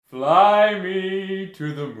Fly me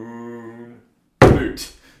to the moon.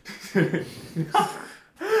 Boot.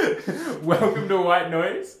 Welcome to White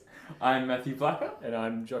Noise. I'm Matthew Blacker. And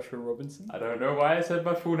I'm Joshua Robinson. I don't know why I said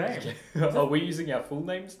my full name. Are we using our full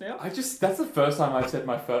names now? that's the first time I've said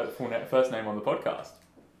my first name on the podcast.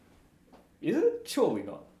 Is it? Surely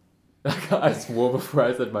not. I swore before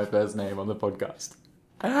I said my first name on the podcast.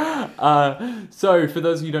 So, for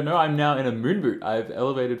those of you who don't know, I'm now in a moon boot. I've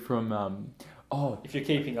elevated from... If you're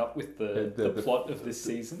keeping up with the plot of this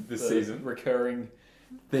season, recurring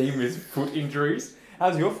theme is foot injuries.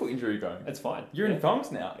 How's your foot injury going? It's fine. You're in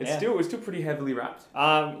thongs now. It's still pretty heavily wrapped.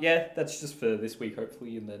 Yeah, that's just for this week,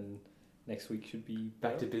 hopefully, and then next week should be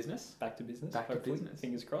back to business. Back to business. Back hopefully. to business.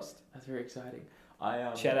 Fingers crossed. That's very exciting.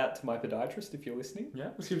 Shout out to my podiatrist if you're listening.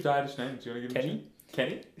 Yeah, what's your podiatrist name? Do you want to give him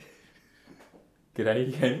Kenny?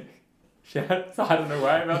 G'day, Kenny. Shout out. I don't know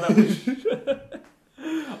why about that.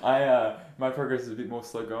 My progress is a bit more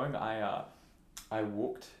slow going. I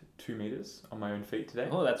walked 2 meters on my own feet today.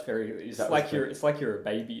 Oh, that's very. It's like you're a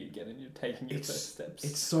baby again, and you're taking your first steps.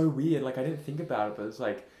 It's so weird. Like I didn't think about it, but it's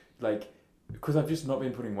like because I've just not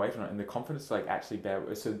been putting weight on it, and the confidence to actually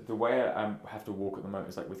bear. So the way I have to walk at the moment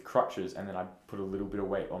is with crutches, and then I put a little bit of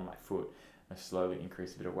weight on my foot, and I slowly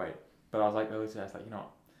increase a bit of weight. But I was earlier today, I was you know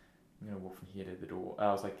what? I'm gonna walk from here to the door.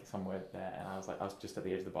 I was somewhere there, and I was just at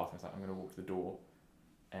the edge of the bathroom. I was I'm gonna walk to the door,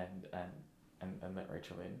 and let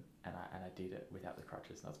Rachel in, and I did it without the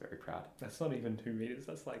crutches, and I was very proud. That's not even 2 meters.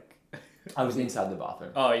 That's I was inside the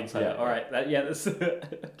bathroom. Oh, inside. Yeah. All right. That's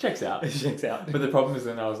checks out. Checks out. But the problem is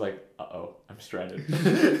then I was uh-oh, I'm stranded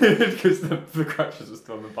because the crutches are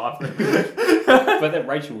still in the bathroom. But then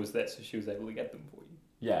Rachel was there, so she was able to get them for you.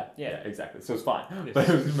 Yeah, exactly. So it's fine. Yes. But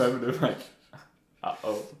it was a moment of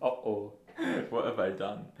uh-oh, what have I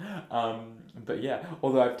done? But yeah,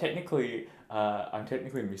 although I'm technically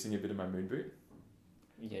missing a bit of my moon boot.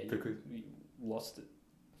 Yeah, because you lost it.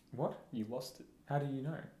 What? You lost it. How do you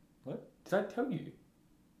know? What? Did I tell you?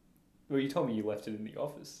 Well, you told me you left it in the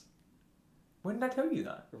office. When did I tell you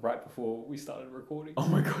that? Right before we started recording. Oh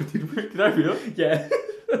my god, did I really? Yeah.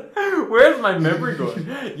 Where's my memory going?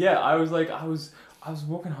 Yeah, I was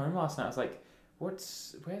walking home last night. I was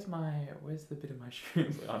where's the bit of my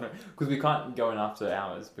shoes? Oh no, because we can't go in after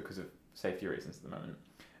hours because of safety reasons at the moment.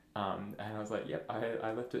 And I was yep,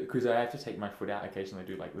 I left it because I have to take my foot out occasionally. I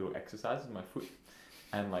do little exercises with my foot,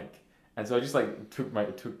 and so I just undid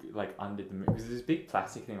the because there's this big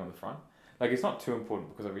plastic thing on the front. It's not too important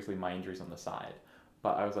because obviously my injury's on the side,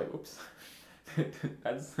 but I was oops,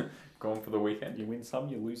 that's gone for the weekend. You win some,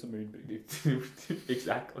 you lose a moon boot.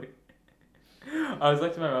 Exactly. I was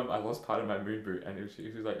to my mum, I lost part of my moon boot, and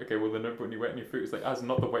she was okay, well then don't put any weight on your foot. It's it's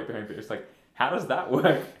not the weight behind it. It's how does that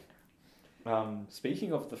work?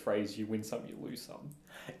 Speaking of the phrase, you win some, you lose some.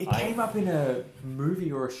 It came up in a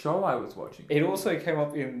movie or a show I was watching. It also came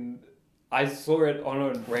up I saw it on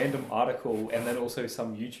a random article and then also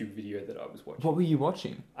some YouTube video that I was watching. What were you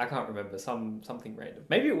watching? I can't remember. Something random.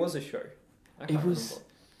 Maybe it was a show. I can't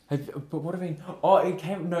remember. But what I mean... Oh, it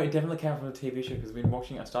definitely came from a TV show because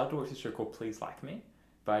I started to watch this show called Please Like Me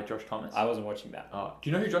by Josh Thomas. I wasn't watching that. Oh, do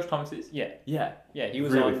you know who Josh Thomas is? Yeah. Yeah. Yeah, he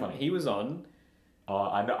was really on... funny. He was on... Oh,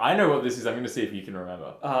 I know what this is. I'm going to see if you can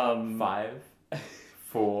remember. 5,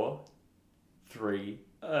 4, 3...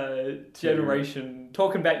 generation.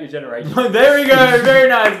 Talking about your generation. There we go. Very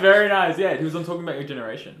nice. Very nice. Yeah, he was on Talking About Your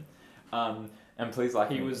Generation. And Please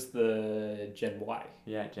Like Me. He was the Gen Y.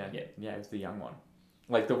 Yeah, Yeah, he was the young one.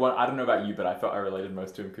 The one, I don't know about you, but I felt I related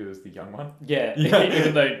most to him because it was the young one. Yeah,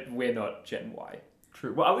 even though we're not Gen Y.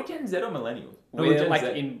 True. Well, are we Gen Z or millennials? No,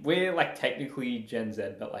 we're technically Gen Z,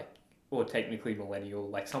 but or technically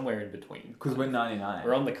millennial, somewhere in between. Because we're 99.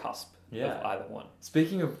 We're on the cusp of either one.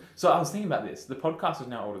 Speaking of... So I was thinking about this. The podcast is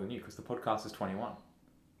now older than you because the podcast is 21.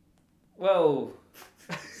 Well...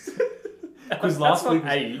 Because last week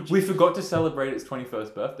we forgot to celebrate its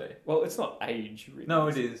 21st birthday. Well, it's not age, really. No,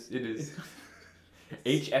 it is. It is.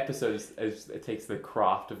 Each episode it takes the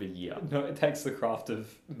craft of a year. No, it takes the craft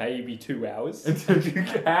of maybe 2 hours.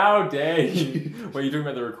 How dare you? Were you talking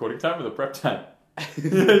about the recording time or the prep time?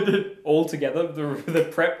 All together, the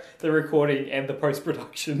prep, the recording, and the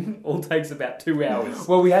post-production all takes about 2 hours.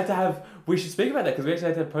 Well, we should speak about that because we actually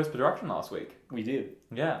had to have post-production last week. We did.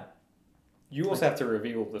 Yeah. You also have to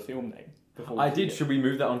reveal the film name. I did. Should we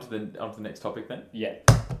move that onto the next topic then? Yeah.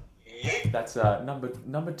 That's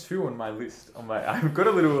number 2 on my list. I've got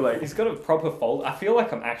a little like. It's got a proper fold. I feel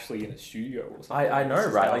like I'm actually in a studio or something. I know, This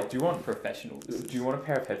is right? how Like, do you want professional? This Do you want a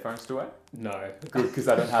pair of headphones to wear? No. Good, because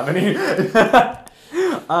I don't have any.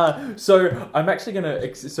 So I'm actually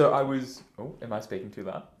gonna. So I was. Oh, am I speaking too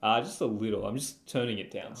loud? Just a little. I'm just turning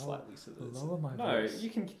it down slightly. So that Lower my no, voice. you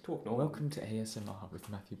can talk normal. Welcome to ASMR with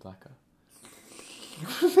Matthew Blacker.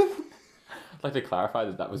 I'd like to clarify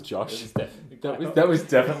that was Josh. That was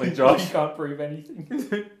definitely Josh. You can't prove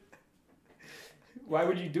anything. Why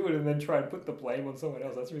would you do it and then try and put the blame on someone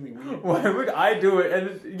else? That's really weird. Why would I do it?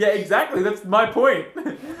 And yeah, exactly. That's my point.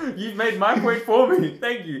 You've made my point for me.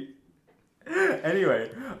 Thank you. Anyway,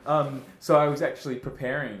 so I was actually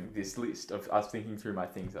preparing this list of us thinking through my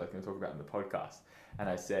things that I was going to talk about in the podcast, and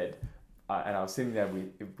I said, and I was sitting there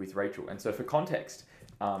with Rachel, and so for context,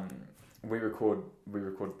 we recorded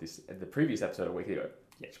the previous episode a week ago,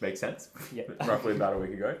 which makes sense. Yeah, roughly about a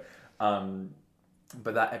week ago,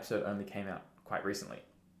 but that episode only came out quite recently.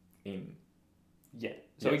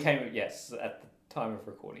 So it came. Yes, at the time of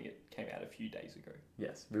recording, it came out a few days ago.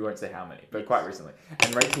 Yes, we won't say how many, but quite recently.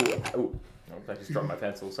 And Rachel, I just dropped my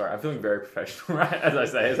pencil. Sorry, I'm feeling very professional, right?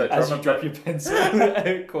 As you drop your pencil,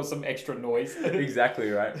 cause some extra noise. Exactly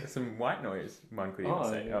right. Some white noise, one could even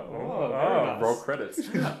say. Very nice. Roll credits.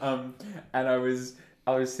 And I was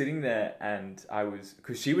sitting there, and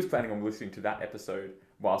because she was planning on listening to that episode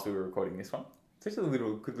whilst we were recording this one. It's just a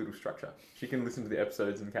good little structure. She can listen to the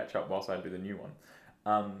episodes and catch up whilst I do the new one.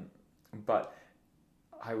 But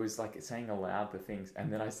I was like saying aloud the things,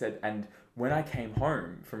 and then I said, and when I came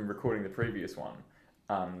home from recording the previous one,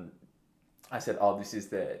 I said, oh, this is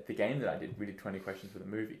the game that I did. We did 20 questions for the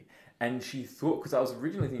movie. And she thought, because I was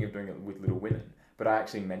originally thinking of doing it with Little Women, but I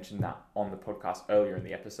actually mentioned that on the podcast earlier in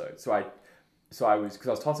the episode. So I was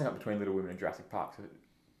tossing up between Little Women and Jurassic Park. So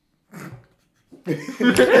we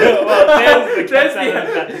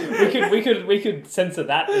could censor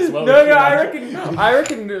that as well. No, I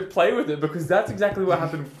reckon play with it, because that's exactly what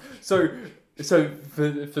happened. So for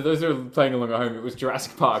those who are playing along at home, it was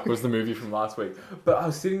Jurassic Park was the movie from last week. But I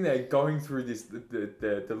was sitting there going through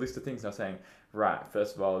the list of things, and I was saying, right,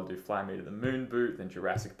 first of all, I'll do Fly Me to the Moon Boot, then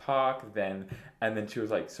Jurassic Park, and then she was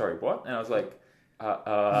like, sorry, what? And I was like, You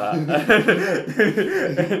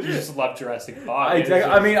just love Jurassic Park.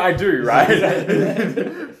 Exactly. I mean, I do, right?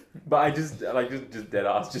 But I just dead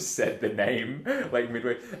ass just said the name like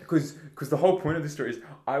midway, because the whole point of the story is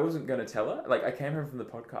I wasn't gonna tell her. Like, I came home from the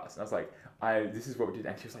podcast and I was like, this is what we did,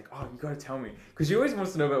 and she was like, oh, you gotta tell me, because she always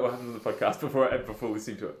wants to know about what happens on the podcast before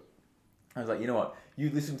listening to it. I was like, you know what?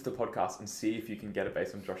 You listen to the podcast and see if you can get it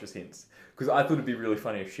based on Josh's hints, because I thought it'd be really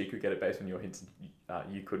funny if she could get it based on your hints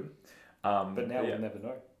and you couldn't. But now we'll never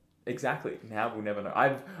know. Exactly. Now we'll never know.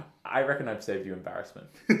 I reckon I've saved you embarrassment.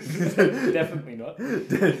 Definitely not.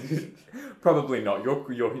 Probably not.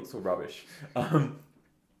 Your hits were rubbish.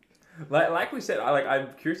 Like we said,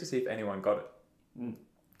 I'm curious to see if anyone got it.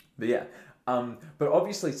 But yeah. But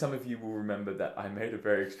obviously, some of you will remember that I made a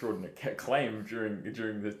very extraordinary claim during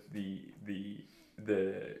the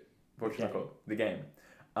game.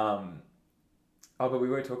 But we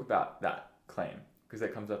won't talk about that claim, because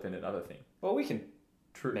that comes up in another thing. Well, we can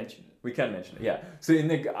mention it. We can mention it, yeah. So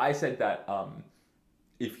I said that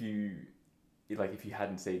if you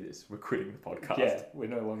hadn't seen this, we're quitting the podcast. Yeah, we're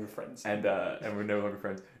no longer friends. And we're no longer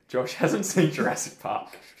friends. Josh hasn't seen Jurassic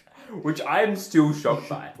Park, which I am still shocked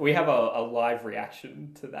by. We have a live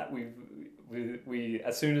reaction to that. We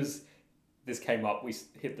as soon as this came up, we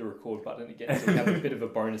hit the record button again. So we have a bit of a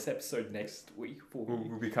bonus episode next week.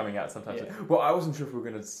 We'll be coming out sometime Yeah. soon. Well, I wasn't sure if we were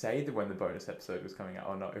going to say when the bonus episode was coming out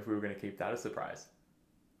or not, if we were going to keep that a surprise.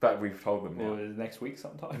 But we've told them now. Or next week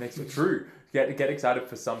sometime. True. Get excited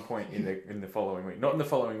for some point in the following week. Not in the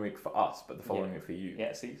following week for us, but the following week for you.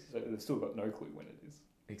 Yeah, see, so they've still got no clue when it is.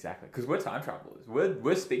 Exactly, because we're time travelers.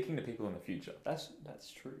 We're speaking to people in the future. That's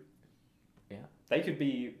true. Yeah. They could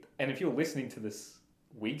be, and if you're listening to this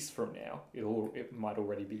weeks from now, it might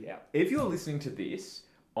already be out. If you're listening to this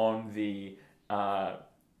on the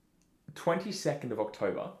 22nd of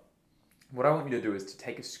October, what I want you to do is to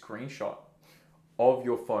take a screenshot of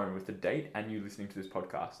your phone with the date and you listening to this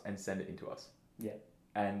podcast and send it in to us. Yeah.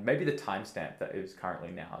 And maybe the timestamp that is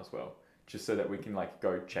currently now as well, just so that we can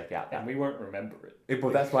go check out that. And we won't remember it.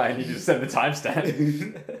 Well, that's why I need you to send the timestamp.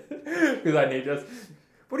 Because I need us.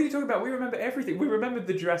 What are you talking about? We remember everything. We remembered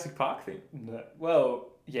the Jurassic Park thing. No. Well,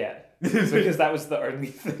 yeah. Because that was the only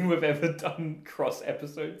thing we've ever done cross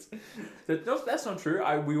episodes. That's not true.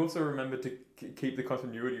 We also remembered to keep the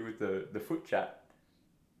continuity with the foot chat.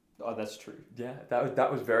 Oh, that's true. Yeah,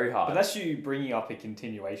 that was very hard. But that's you bringing up a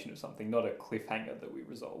continuation of something, not a cliffhanger that we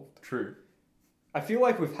resolved. True. I feel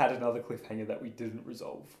like we've had another cliffhanger that we didn't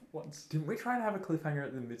resolve once. Didn't we try and have a cliffhanger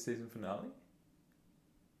at the mid-season finale?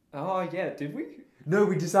 Oh yeah, did we? No,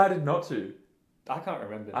 we decided not to. I can't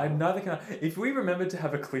remember. I neither can. If we remember to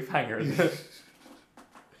have a cliffhanger,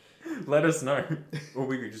 let us know, or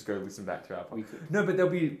we could just go listen back to our podcast. We could. No, but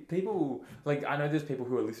there'll be people like I know there's people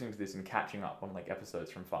who are listening to this and catching up on like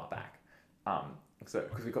episodes from far back. So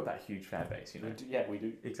because we've got that huge fan base, you know. We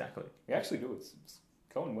do. Exactly. We actually do. It's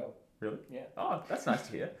going well. Really? Yeah. Oh, that's nice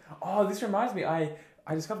to hear. Oh, this reminds me. I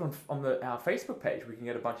discovered on our Facebook page we can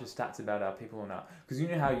get a bunch of stats about our people on our because you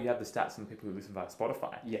know how you have the stats on the people who listen via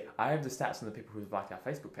Spotify. Yeah. I have the stats on the people who like our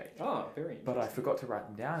Facebook page. Oh, very interesting. But I forgot to write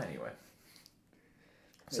them down anyway.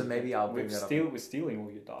 So maybe I'll bring that up. We're stealing all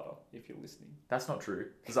your data if you're listening. That's not true.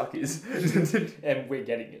 Zuck is. And we're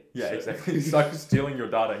getting it. Yeah, so. exactly. Zuck is stealing your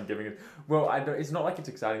data and giving it. Well, it's not like it's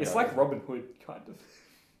exciting. It's like Robin Hood, kind of.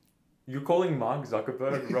 You're calling Mark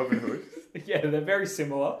Zuckerberg Robin Hood? Yeah, they're very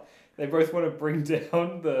similar. They both want to bring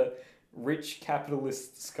down the rich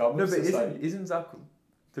capitalist scum No, of but society. isn't Zuck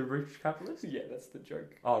the rich capitalist? Yeah, that's the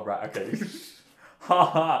joke. Oh, right, okay. Ha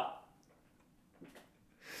ha.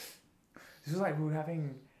 This was like we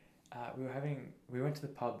went to the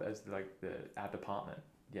pub as like our department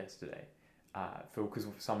yesterday, because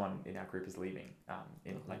someone in our group is leaving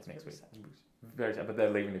next week. Sad. Very sad, but they're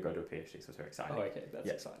leaving to go to a PhD, so it's very exciting. Oh, okay, that's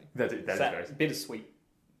exciting. That is very bittersweet.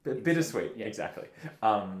 bittersweet, Yeah. exactly.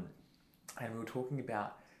 And we were talking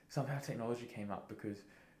about somehow technology came up because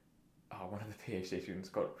one of the PhD students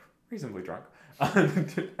got reasonably drunk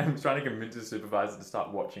and was trying to convince his supervisor to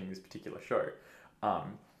start watching this particular show.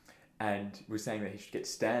 And was saying that he should get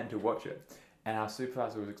Stan to watch it. And our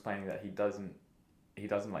supervisor was explaining that he doesn't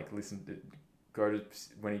like listen to go to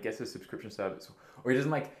when he gets a subscription service, or he doesn't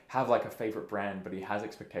like have like a favorite brand, but he has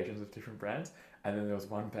expectations of different brands. And then there was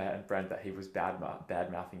one brand that he was bad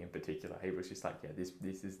mouthing in particular. He was just like, yeah, this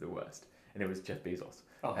is the worst, and it was Jeff Bezos.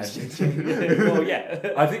 Oh, and well,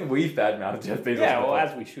 yeah. I think we've badmouthed Jeff Bezos. Yeah, well,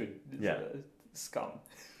 as we should. It's Yeah. Scum.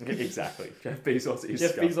 Exactly. Jeff Bezos is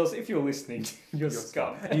Jeff scum. Bezos, if you're listening, you're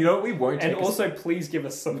scum. And you know what? We won't. And take also, please give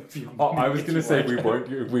us some of your. Oh, I was going to say we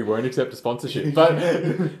won't accept a sponsorship, but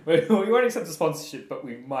we won't accept a sponsorship, but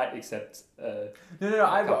we might accept.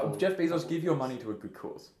 no. Jeff Bezos, give your money to a good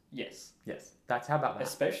cause. Yes, That's how about that?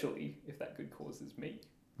 especially if that good cause is me.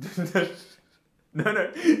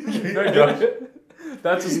 no, Josh.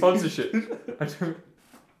 That's a sponsorship.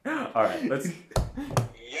 All right,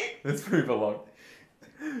 let's move along.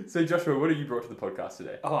 So Joshua, what have you brought to the podcast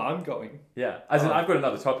today? Oh, I'm going. Yeah, as in I've got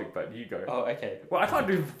another topic, but you go. Oh, okay. Well, I can't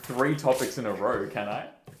do 3 topics in a row, can I?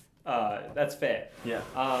 That's fair. Yeah.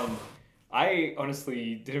 I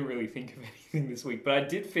honestly didn't really think of anything this week, but I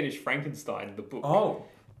did finish Frankenstein, the book. Oh.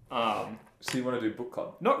 Um, So you want to do book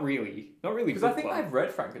club? not really. Because I think I've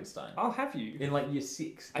read Frankenstein Oh, have you? in like year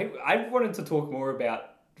 6. I wanted to talk more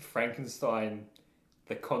about Frankenstein,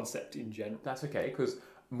 the concept in general. That's okay, because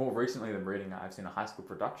more recently than reading it, I've seen a high school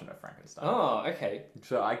production of Frankenstein. Oh, okay.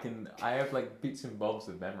 So I have like bits and bobs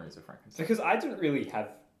of memories of Frankenstein. Because I didn't really have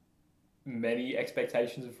many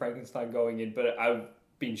expectations of Frankenstein going in, but I've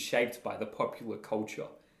been shaped by the popular culture.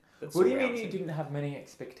 What do you mean you didn't have many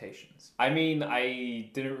expectations? I mean,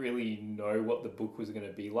 I didn't really know what the book was going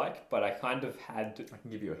to be like, but I kind of had... I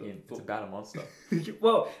can give you a hint. It's about a monster.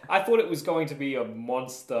 Well, I thought it was going to be a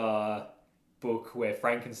monster book where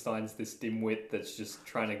Frankenstein's this dimwit that's just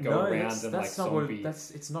trying to go around and like zombie...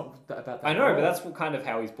 It's not about that. I know, but that's kind of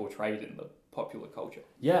how he's portrayed in the popular culture.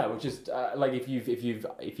 Yeah, which is like if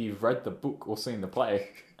you've read the book or seen the play...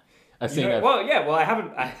 I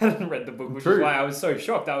hadn't read the book, which is why I was so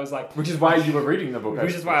shocked. I was like... Which is why you were reading the book.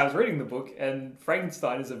 Which is why I was reading the book. And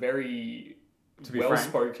Frankenstein is a very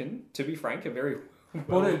well-spoken, to be frank, a very...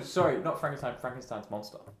 Well, no, sorry, not Frankenstein. Frankenstein's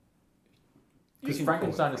monster. Because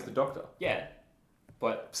Frankenstein is the doctor. Yeah,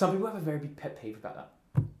 but... Some people have a very big pet peeve about that.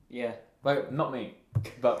 Yeah. Like, not me,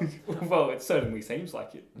 but... Well, it certainly seems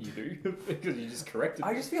like it. You do. Because you just corrected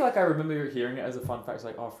I just feel like I remember hearing it as a fun fact. It's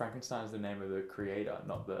like, oh, Frankenstein is the name of the creator,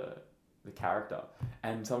 not the character.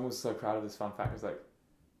 And someone was so proud of this fun fact. I was like,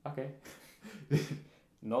 okay.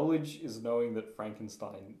 Knowledge is knowing that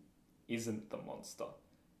Frankenstein isn't the monster.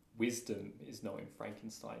 Wisdom is knowing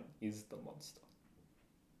Frankenstein is the monster.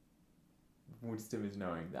 Wisdom is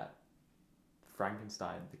knowing that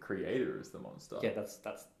Frankenstein, the creator, is the monster. Yeah, that's.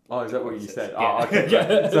 Oh, is that what you said? Yeah. Oh, okay.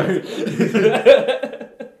 Yeah. So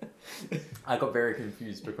I got very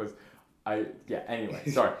confused because anyway,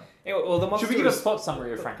 sorry. Anyway, well, the monster Should we give a plot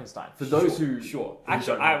summary of Frankenstein for those who? Sure. who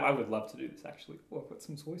Actually, don't know? I would love to do this. Actually, I've got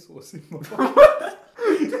some soy sauce in my pocket.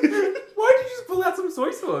 Why did you just pull out some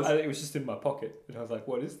soy was. It was just in my pocket, and I was like,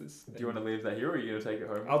 "What is this?" Do you want to leave that here, or are you gonna take it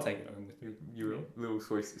home? I'll take it home with me. You little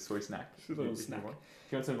soy snack. Little If you snack. want. Do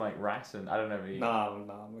you want some like rice and I don't know. Maybe... Nah,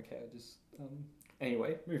 I'm okay. I just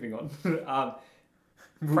anyway, moving on.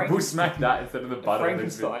 We'll smack that instead of the butter.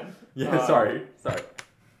 Frankenstein. Yeah, sorry.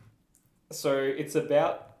 So it's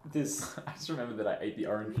about this. I just remember that I ate the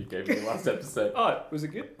orange you gave me last episode. Oh, was it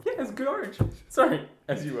good? Yeah, it's a good orange. Sorry,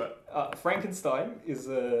 as you were. Frankenstein is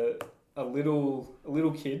a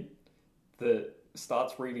little kid that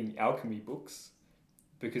starts reading alchemy books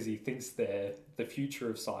because he thinks they're the future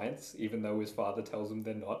of science, even though his father tells him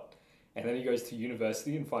they're not. And then he goes to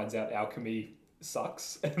university and finds out alchemy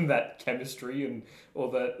sucks and that chemistry and all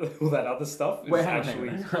that other stuff is actually.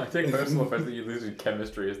 I take personal offense that you losing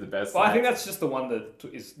chemistry is the best. Well, I think that's just the one that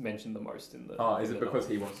is mentioned the most in the. Oh, is in it the because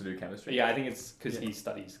novel. he wants to do chemistry? Yeah, I think it's because he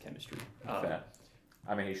studies chemistry. Fair.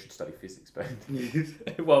 I mean, he should study physics, but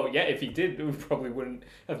Well, yeah, if he did, he probably wouldn't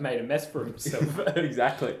have made a mess for himself.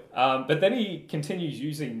 exactly. But then he continues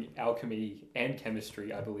using alchemy and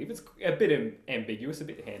chemistry, I believe. It's a bit ambiguous, a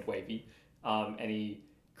bit hand-wavy. And he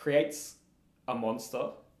creates a monster,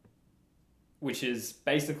 which is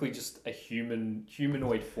basically just a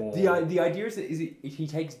humanoid form. The idea is that he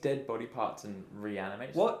takes dead body parts and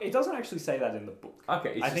reanimates. Well, it doesn't actually say that in the book.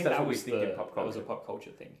 Okay, it's I just think that's that what we was think in pop that was culture. a pop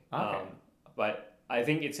culture thing. Okay. But I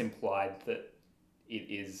think it's implied that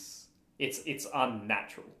it's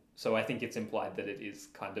unnatural. So I think it's implied that it is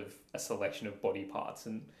kind of a selection of body parts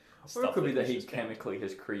and stuff. Or it could be that he he's just found. chemically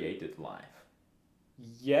has created life.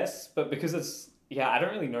 Yes, but because it's I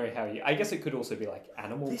don't really know how you. I guess it could also be like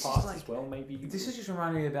animal This is parts like- as well, maybe. This is just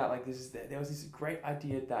reminding me about like there was this great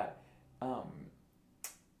idea that have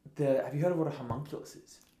you heard of what a homunculus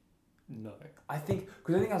is? No. I think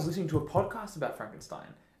I was listening to a podcast about Frankenstein,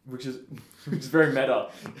 which is very meta.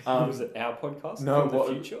 Was it our podcast? no, from the what-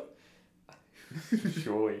 future.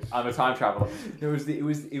 Surely, I'm a time traveler. It was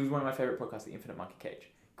one of my favorite podcasts, The Infinite Monkey Cage.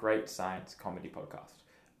 Great science comedy podcast.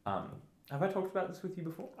 Have I talked about this with you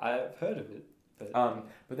before? I've heard of it, but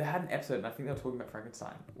But they had an episode, and I think they were talking about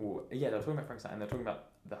Frankenstein. They were talking about Frankenstein, and they're talking about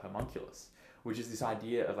the homunculus, which is this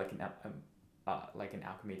idea of like an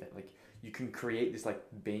alchemy that like you can create this like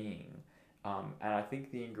being, and I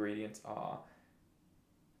think the ingredients are,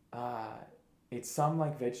 it's some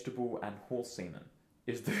like vegetable and horse semen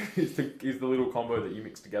is the little combo that you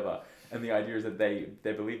mix together, and the idea is that they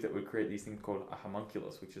believe that would create these things called a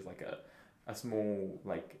homunculus, which is like a small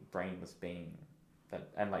like brainless being that,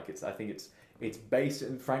 and like I think it's based,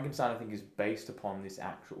 and Frankenstein I think is based upon this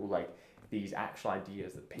actual like these actual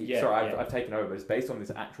ideas that people. I've taken over, but it's based on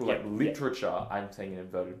this actual like literature. I'm saying in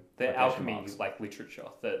inverted. the quotation alchemy marks. like literature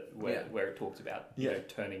where it talks about you know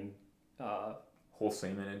turning horse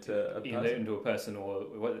semen into a person. into a person, or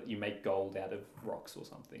what you make gold out of rocks or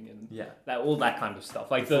something, and Yeah. all that kind of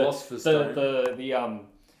stuff. Like The the Philosopher's Stone.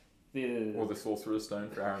 the Or the Sorcerer's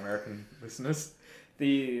Stone for our American listeners.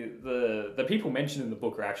 the people mentioned in the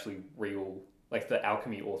book are actually real. Like the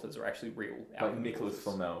alchemy authors are actually real. Like alchemy Nicholas authors.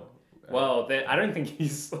 Flamel. Well, I don't think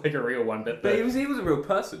he's like a real one, but But he was a real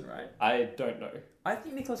person, right? I don't know. I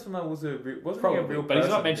think Nicholas Flamel wasn't he a Probably, real but person? he's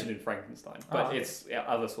not mentioned in Frankenstein. But okay. it's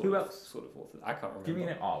other sort Who of else? sort of authors. I can't remember. Give me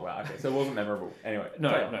an Oh wow, okay. So it wasn't memorable. Anyway.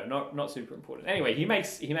 No, not super important. Anyway, he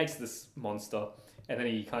makes this monster, and then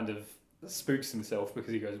he kind of spooks himself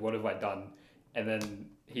because he goes, "What have I done?" And then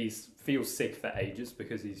he feels sick for ages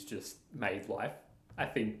because he's just made life. I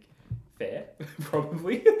think fair,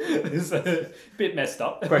 probably. It's a bit messed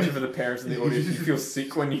up. Question for the parents in the audience: you feel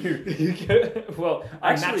sick when you? Well,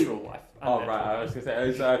 Actually- unnatural life. Oh Unnatural. right, I was gonna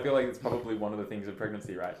say. So I feel like it's probably one of the things of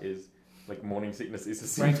pregnancy, right? Is like morning sickness is a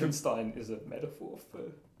symptom. Frankenstein is a metaphor for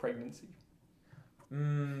pregnancy.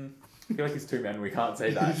 I feel like it's two men. We can't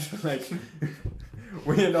say that. Like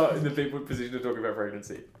we are not in the people position to talk about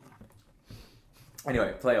pregnancy.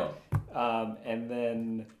 Anyway, play on. And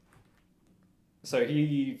then, so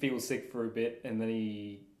he feels sick for a bit, and then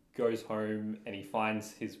he goes home and he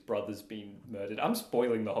finds his brother's been murdered. I'm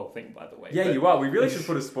spoiling the whole thing, by the way. Yeah, but you are. We really should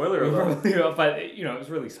put a spoiler alert. probably are, but you know, it was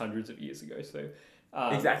released hundreds of years ago, so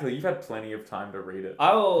Exactly. You've had plenty of time to read it.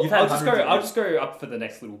 I'll You've had just hundreds of I'll years. just go up for the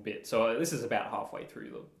next little bit. So this is about halfway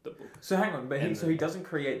through the book. So hang on, but And he doesn't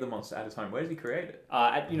create the monster at his home. Where does he create it?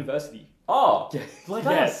 At university. Oh, Yeah. like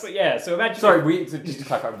Yes. us. Yeah. So imagine. Sorry, just to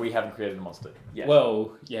clarify, we haven't created a monster yet.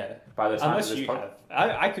 Well, yeah. by the time Unless this you pod-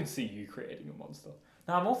 have, I could see you creating a monster.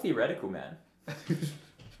 No, I'm all theoretical, man.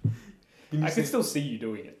 I could still see you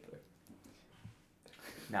doing it though.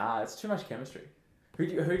 Nah, it's too much chemistry. Who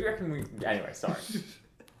do you reckon we? Anyway, sorry.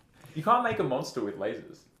 You can't make a monster with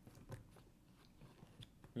lasers.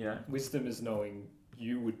 You know. Wisdom is knowing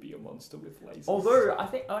you would be a monster with lasers. Although I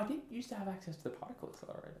think you used to have access to the particle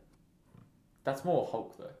accelerator. That's more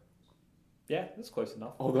Hulk though. Yeah, that's close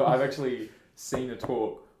enough. Although I've actually seen a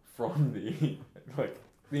talk from the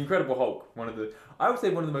the Incredible Hulk, I would say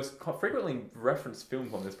one of the most frequently referenced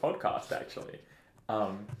films on this podcast. Actually,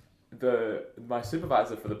 my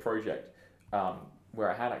supervisor for the project, where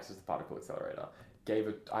I had access to the particle accelerator,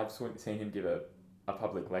 I've seen him give a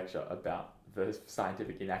public lecture about the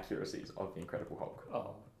scientific inaccuracies of the Incredible Hulk.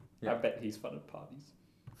 Oh, Yeah. I bet he's fun at parties.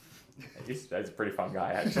 He's a pretty fun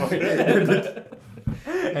guy, actually.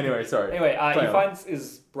 Anyway, sorry. Anyway, Play he on. finds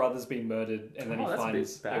his brother's been murdered, and then he that's a bit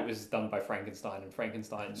finds bad. it was done by Frankenstein, and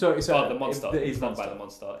Frankenstein. So the monster. It's It's done monster. by the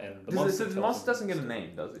monster, and the So monster. the tells monster him doesn't get a it's-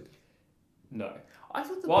 name, does it? No. I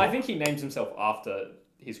thought Well, I think he names himself after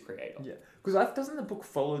his creator. Yeah, because doesn't the book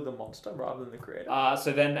follow the monster rather than the creator?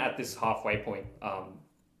 So then at this halfway point,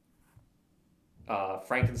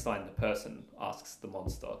 Frankenstein, the person, asks the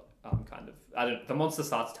monster, the monster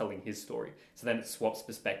starts telling his story. So then it swaps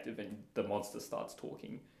perspective and the monster starts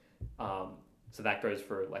talking. So that goes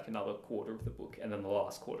for like another quarter of the book. And then the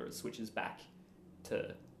last quarter it switches back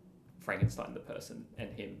to Frankenstein, the person,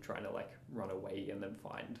 and him trying to like run away and then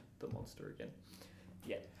find the monster again.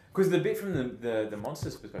 Yeah. Because the bit from the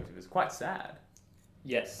monster's perspective is quite sad.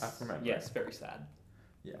 Yes. I remember. Yes, very sad.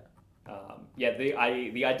 Yeah.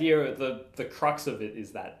 The idea, the crux of it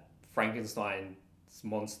is that Frankenstein's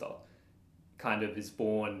monster kind of is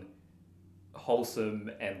born wholesome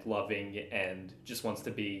and loving and just wants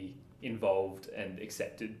to be involved and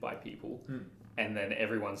accepted by people. And then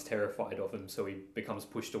everyone's terrified of him, so he becomes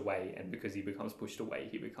pushed away, and because he becomes pushed away,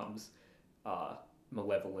 he becomes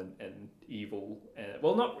malevolent and evil. And,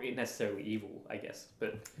 well, not necessarily evil, I guess,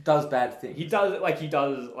 but Does bad things. he lashes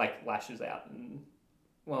out and,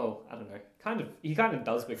 well, I don't know, he kind of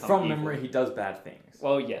does become From evil. memory, he does bad things.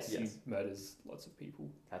 Well, yes, Yes. he murders lots of people.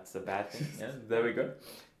 That's a bad thing. Yeah, there we go.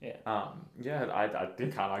 Yeah. I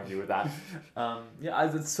can't argue with that.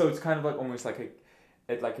 So it's kind of like almost like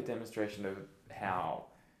a demonstration of how,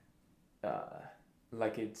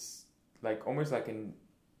 it's like almost like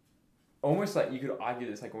you could argue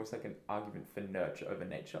it's like almost like an argument for nurture over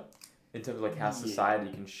nature, in terms of like how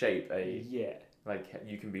society can shape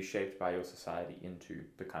you can be shaped by your society into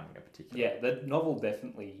becoming a particular. Yeah, the novel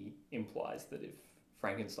definitely implies that if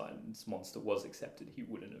Frankenstein's monster was accepted, he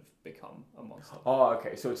wouldn't have become a monster. Oh,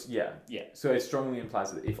 okay. So it's Yeah. So it strongly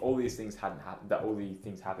implies that if all these things hadn't happened, that all these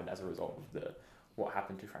things happened as a result of what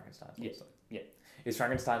happened to Frankenstein's monster. Yeah. Is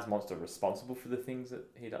Frankenstein's monster responsible for the things that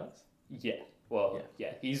he does? Yeah. Well,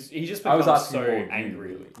 yeah. He just I was becomes asking so more of you,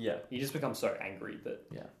 angry. really. Yeah. He just becomes so angry that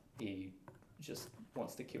Yeah. he just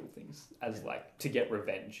wants to kill things to get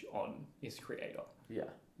revenge on his creator. Yeah.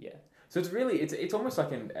 Yeah. So it's really it's almost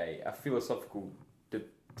like a philosophical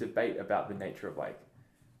debate about the nature of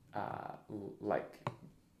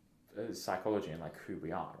psychology and like who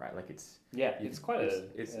we are, right? Like it's quite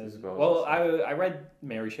it's as well. well. I read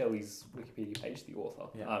Mary Shelley's Wikipedia page, the author.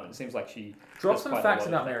 Yeah. It seems like she Drop has some quite a facts lot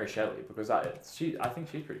about of- Mary Shelley, because I think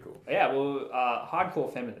she's pretty cool. Yeah, well,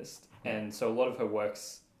 hardcore feminist, and so a lot of her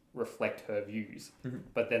works reflect her views. Mhm.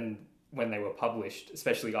 But then when they were published,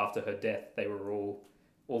 especially after her death, they were all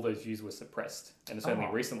those views were suppressed, and it's only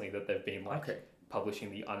Oh. recently that they've been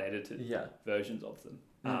publishing the unedited Yeah. versions of them,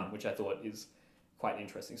 which I thought is quite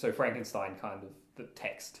interesting. So Frankenstein, kind of the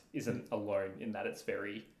text isn't alone in that it's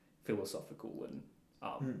very philosophical and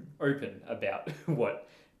open about what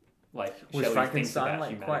Was Shelley Frankenstein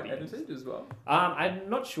thinks about quite humanity. edited as well? I'm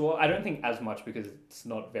not sure. I don't think as much because it's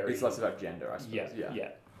not very. It's less about gender, I suppose.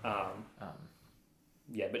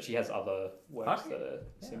 Yeah. But she has other works Okay. that are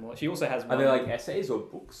similar. She also has. Are they like essays or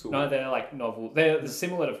books? Or No, they're like novels. They're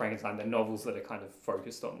similar to Frankenstein. They're novels that are kind of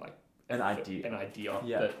focused on like an idea.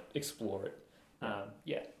 that explore it.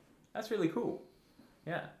 That's really cool.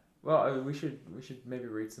 Yeah. Well, we should maybe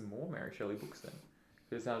read some more Mary Shelley books then.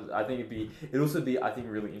 Because I think it'd also be I think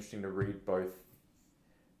really interesting to read both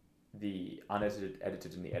the unedited,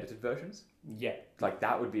 edited, and the edited versions. Yeah. Like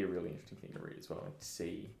that would be a really interesting thing to read as well. Like to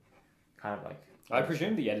see, kind of like. I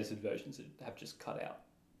presume the edited versions have just cut out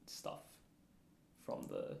stuff from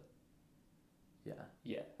the. Yeah.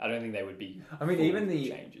 Yeah, I don't think they would be. I mean, full even the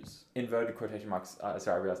changes. inverted quotation marks.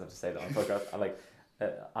 Sorry, I realized I have to say that on the podcast. Like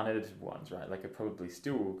unedited ones, right? Like are probably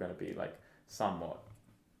still going to be like somewhat.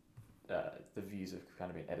 The views have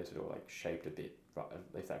kind of been edited or like shaped a bit,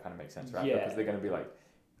 if that kind of makes sense, right? Yeah. Because they're going to be like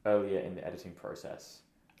earlier in the editing process.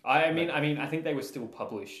 I mean, I think they were still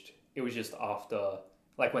published. It was just after,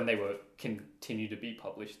 like when they were continue to be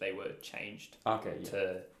published, they were changed Okay. Yeah.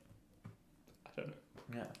 to. I don't know.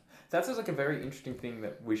 Yeah. That sounds like a very interesting thing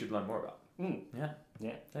that we should learn more about. Mm. Yeah.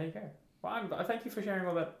 Yeah. There you go. Well, thank you for sharing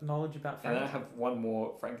all that knowledge about And then I Frank. have one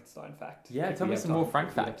more Frankenstein fact. Yeah, if tell we me have some more time, Frank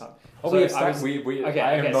if we have facts. time. Oh, So we have I was- I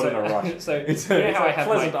am not so, in a rush. So It's you know it's how a I have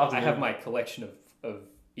pleasant my I afternoon. have my collection of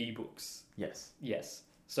ebooks. Yes. Yes.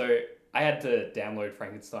 So I had to download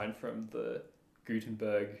Frankenstein from the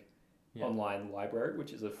Gutenberg Yeah. online library,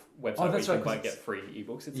 which is a website Oh, where that's you right, can 'cause get free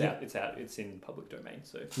ebooks. It's yeah. out. It's out. It's in public domain.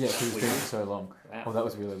 So Yeah, because it's been Wow. for so long. Wow. Oh, that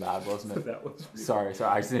was really loud, wasn't it? that was Sorry.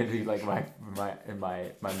 I accidentally like my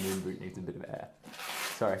moon boot needs a bit of air.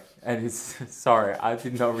 Sorry, and it's sorry. I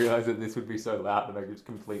did not realize that this would be so loud, and I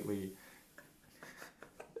completely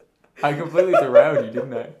derailed you,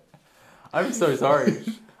 didn't I? I'm so sorry.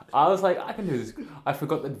 I was like, I can do this. I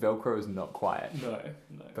forgot that Velcro is not quiet. no.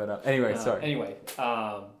 But anyway, sorry. Anyway,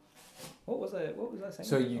 what was I saying?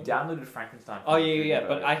 So you downloaded Frankenstein. Oh from yeah. Gutenberg.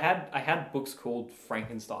 But I had books called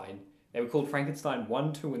Frankenstein. They were called Frankenstein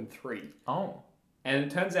 1, 2, and 3. Oh. And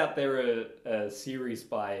it turns out they're a series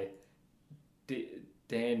by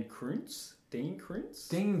Dan Kuntz. Dean Kuntz?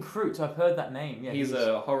 Dean Kreutz, I've heard that name. Yeah, He's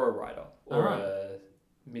a horror writer or Ah. a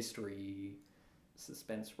mystery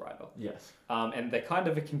suspense writer. yes. And they're kind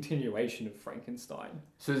of a continuation of Frankenstein.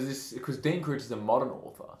 So is this because Dean Kreutz is a modern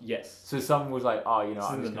author? Yes. So someone was like, oh, you know, This is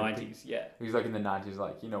I'm in just the gonna 90s, yeah. He was like in the 90s,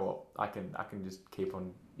 like, you know what, I can just keep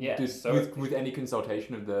on. Yeah, Just so- with any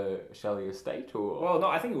consultation of the Shelley estate or. Well, no,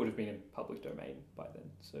 I think it would have been in public domain by then.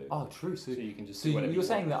 So, Oh, true. So, so you can just so do whatever you're you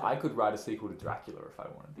saying want. that I could write a sequel to Dracula if I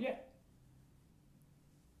wanted. Yeah.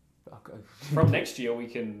 Okay. From next year, we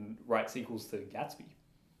can write sequels to Gatsby.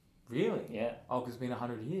 Really? Yeah. Oh, because it's been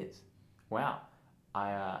 100 years. Wow.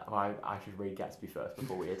 I should read Gatsby first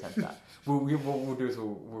before we attempt that. We'll do is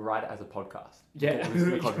we'll write it as a podcast. Yeah. We'll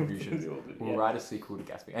listen to contributions. We'll Yeah. write a sequel to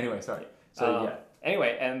Gatsby. Anyway, sorry. So yeah.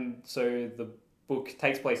 Anyway, and so the book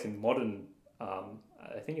takes place in modern,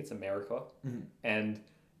 I think it's America, Mhm. and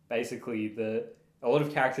basically a lot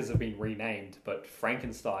of characters have been renamed, but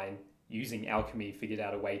Frankenstein, using alchemy, figured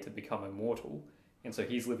out a way to become immortal, and so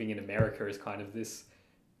he's living in America as kind of this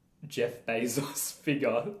Jeff Bezos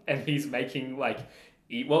figure, and he's making like.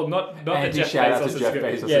 Not that Andy, Jeff shout out Bezos to is Jeff go-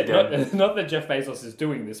 Bezos yeah, again. not that Jeff Bezos is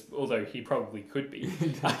doing this, although he probably could be.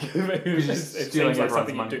 He's just It stealing seems like everyone's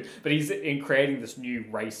something money. you do. But he's in creating this new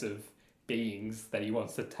race of beings that he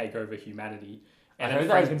wants to take over humanity. I And heard then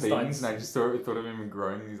that as Frankenstein's beans, and I just thought of him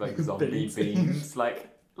growing these like zombie beans, like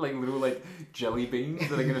little like jelly beans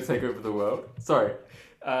that are gonna take over the world. Sorry.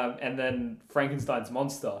 and then Frankenstein's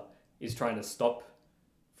monster is trying to stop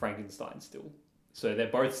Frankenstein still. So they're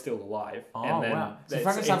both still alive. Oh and then wow! So it's-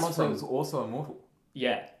 Frankenstein it's monster from- was also immortal.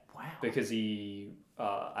 Yeah, Wow. because he,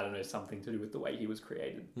 I don't know, something to do with the way he was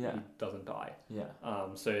created. Yeah. He doesn't die. Yeah.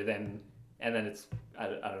 So then it's, I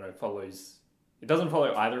don't know, follows, it doesn't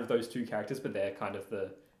follow either of those two characters, but they're kind of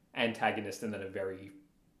the antagonist and then a very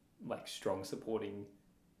like strong supporting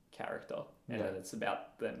character. And Yeah. then it's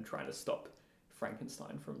about them trying to stop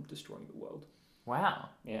Frankenstein from destroying the world. Wow.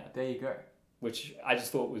 Yeah. There you go. Which I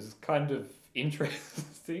just thought was kind of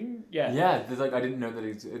interesting. Yeah. Yeah. There's like I didn't know that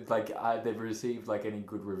it's like they've received like any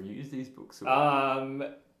good reviews. These books. Or...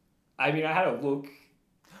 I mean, I had a look.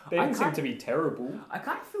 They I didn't seem can't- to be terrible. I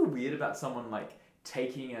kind of feel weird about someone like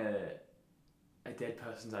taking a dead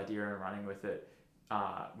person's idea and running with it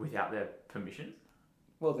without their permission.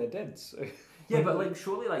 Well, they're dead, so. Yeah, but like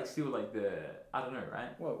surely like still like I don't know,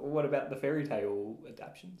 right? Well, what about the fairy tale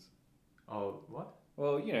adaptations? Oh, what?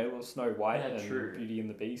 Well, you know, Snow White Yeah, and true. Beauty and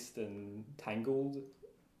the Beast and Tangled.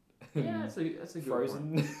 Yeah, that's a good point.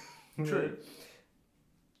 Frozen. True.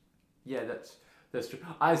 Yeah, that's true.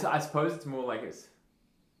 I suppose it's more like it's.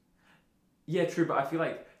 Yeah, true, but I feel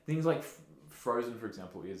like things like Frozen, for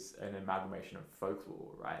example, is an amalgamation of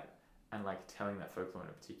folklore, right? And like telling that folklore in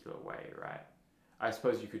a particular way, right? I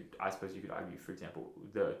suppose you could argue, for example,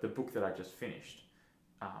 the book that I just finished,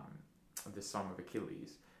 The Song of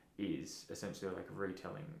Achilles, is essentially like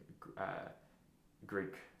retelling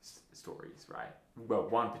Greek stories, right? Well,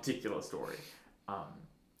 one particular story.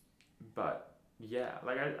 But yeah,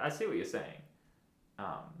 like I see what you're saying.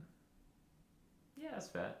 Yeah, that's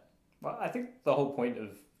fair. Well, I think the whole point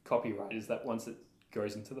of copyright is that once it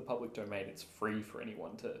goes into the public domain, it's free for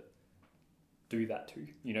anyone to do that to.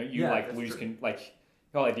 You know, you Yeah, like that's lose true. the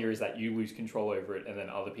whole idea is that you lose control over it, and then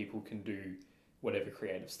other people can do whatever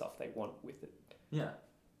creative stuff they want with it. Yeah.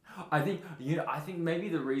 I think maybe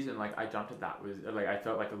the reason like I jumped at that was like I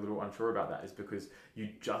felt like a little unsure about that is because you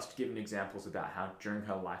just given examples about how during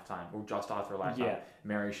her lifetime or just after her lifetime, Yeah.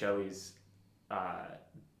 Mary Shelley's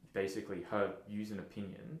basically her views and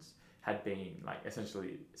opinions had been like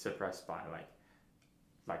essentially suppressed by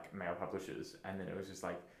like male publishers, and then it was just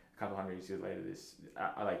like couple hundred years later,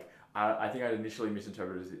 I think I initially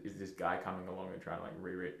misinterpreted is this guy coming along and trying to like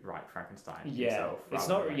rewrite Frankenstein himself. It's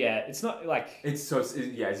not. It's not like. It's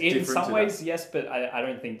in different some ways, yes, but I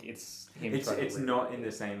don't think it's him. It's not in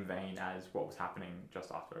the same vein as what was happening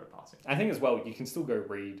just after her passing. I think as well, you can still go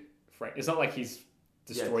read Frank. It's not like he's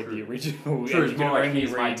destroyed the original. True, it's more like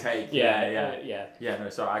here's my take. Yeah. No,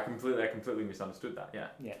 sorry, I completely misunderstood that.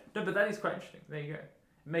 Yeah. No, but that is quite interesting. There you go.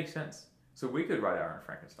 It makes sense. So we could write our own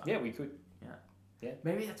Frankenstein. Yeah, we could. Yeah.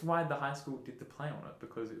 Maybe that's why the high school did the play on it,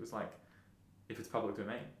 because it was like, if it's public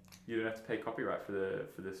domain, you don't have to pay copyright for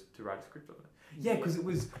this to write a script on it. Yeah, because it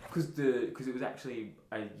was actually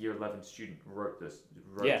a year 11 student wrote the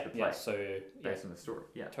play. Based on the story.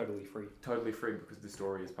 Yeah. Totally free because the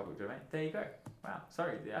story is public domain. There you go. Wow.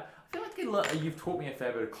 Sorry. Yeah. I feel like you've taught me a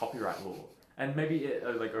fair bit of copyright law, and maybe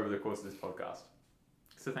like over the course of this podcast.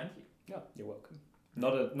 So thank you. Yeah, you're welcome.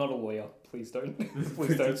 Not a lawyer. Please don't.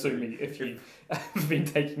 Please don't sue me if you've been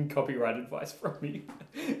taking copyright advice from me.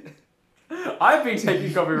 I've been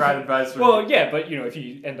taking copyright advice from you. Yeah, but if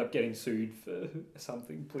you end up getting sued for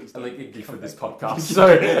something, please don't. Like a gift for this podcast. So,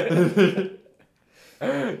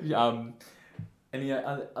 any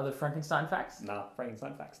other Frankenstein facts? Nah,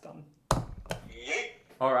 Frankenstein facts done.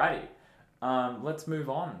 Alrighty. Let's move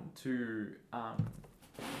on to I'm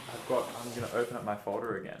going to open up my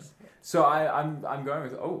folder again. So I'm going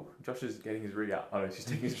with, Josh is getting his rig out. Oh no, she's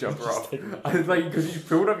taking his jumper off. I was like, because you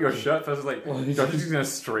pulled up your shirt first, I was like, Josh is going to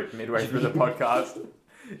strip midway through the podcast.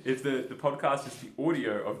 If the podcast is the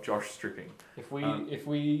audio of Josh stripping. If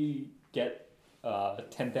we get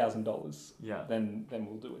 $10,000, then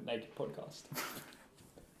we'll do a naked podcast.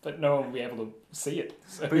 But no one will be able to see it.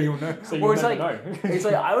 So, but you'll know. So you'll never know. It's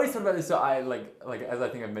like, I always thought about this, so I, like as I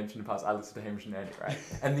think I've mentioned in the past, I listen to Hamish and Andy, right?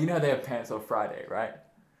 And you know they have Pants Off Friday, right?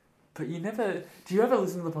 But do you ever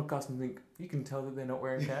listen to the podcast and think, you can tell that they're not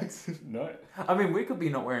wearing pants? No. I mean, we could be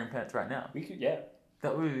not wearing pants right now. We could, yeah.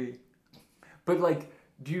 That would be... But like,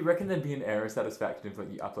 do you reckon there'd be an air of satisfaction if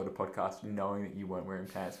like you upload a podcast knowing that you weren't wearing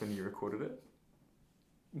pants when you recorded it?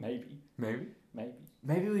 Maybe.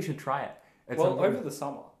 Maybe we should try it. Over the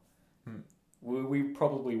summer, we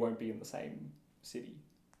probably won't be in the same city.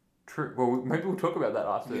 True. Well, maybe we'll talk about that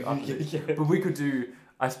after this. Yeah. But we could do,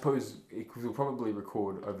 I suppose, because we'll probably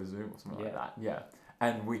record over Zoom or something like that. Yeah.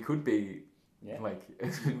 And we could be,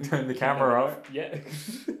 turn the camera off. Yeah.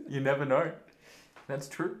 You never know. That's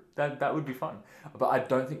true. That would be fun. But I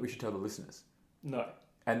don't think we should tell the listeners. No.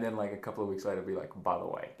 And then like a couple of weeks later be like, by the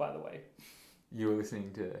way. You were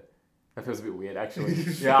listening to... That feels a bit weird, actually.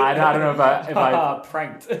 Yeah, I don't know if I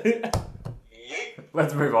pranked.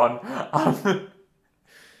 Let's move on. I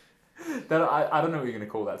don't know what you're going to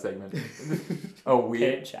call that segment.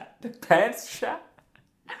 Weird. Pants chat?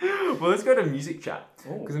 Well, let's go to music chat.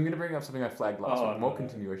 Because I'm going to bring up something I flagged last week. More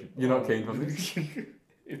continuation. You're not keen on this?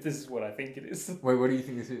 If this is what I think it is. Wait, what do you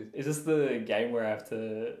think this is? Is this the game where I have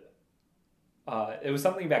to... it was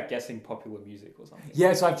something about guessing popular music or something.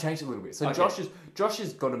 Yeah, so I've changed it a little bit. So okay. Josh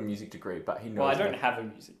has got a music degree, but he knows... Well, I don't have a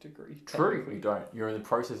music degree. True, you don't. You're in the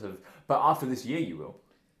process of... But after this year, you will.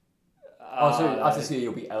 So after this year,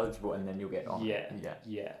 you'll be eligible and then you'll get on.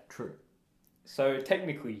 Yeah. True. So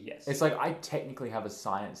technically, yes. It's like I technically have a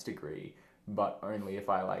science degree, but only if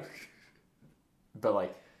I like... But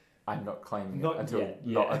like, I'm not claiming it until...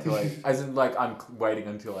 Not until I... As in like, I'm waiting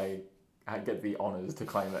until I get the honours to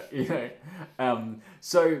claim it, you know.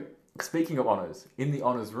 So speaking of honours, in the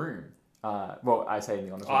honours room, I say in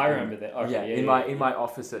the honours room. I remember that. Okay, in my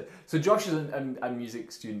office. So Josh is a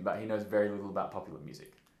music student, but he knows very little about popular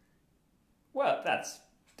music. Well, that's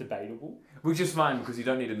debatable. Which is fine because you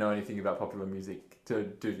don't need to know anything about popular music to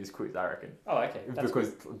do this quiz, I reckon. Oh, okay.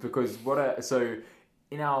 Because so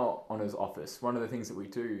in our honours office, one of the things that we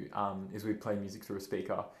do is we play music through a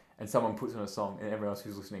speaker. And someone puts on a song, and everyone else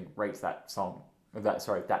who's listening rates that song,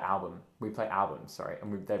 that album. We play albums,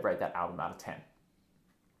 and they rate that album out of 10.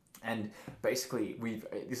 And basically,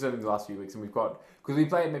 this is over the last few weeks, and because we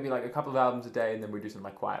play maybe like a couple of albums a day, and then we do some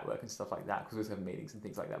like quiet work and stuff like that, because we also have meetings and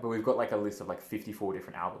things like that. But we've got like a list of like 54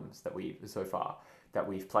 different albums that we've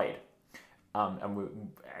played. And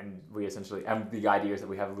we essentially, and the idea is that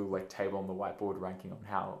we have a little like table on the whiteboard ranking on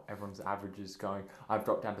how everyone's average is going. I've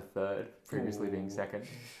dropped down to third, previously being second,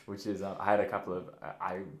 which is I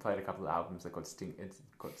played a couple of albums that got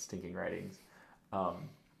stinking ratings,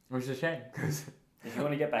 which is a shame because if you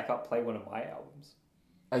want to get back up, play one of my albums.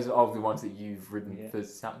 As of the ones that you've written for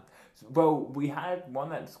sound. Well, we had one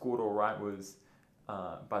that scored all right was.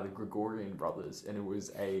 By the Gregorian brothers, and it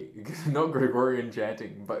was not Gregorian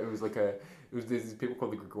chanting, but it was these people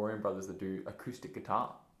called the Gregorian brothers that do acoustic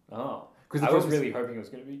guitar. Oh. Because I was really hoping it was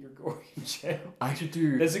going to be Gregorian chant. I should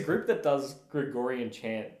do. There's a group that does Gregorian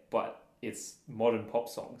chant, but it's modern pop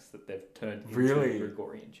songs that they've turned into Really?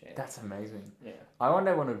 Gregorian chant. That's amazing. Yeah. I one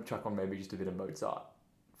day want to chuck on maybe just a bit of Mozart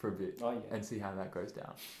for a bit Oh, yeah. and see how that goes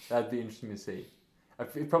down. That'd be interesting to see.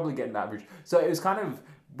 It'd probably get an average. So it was kind of,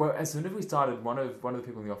 well, as soon as we started, one of the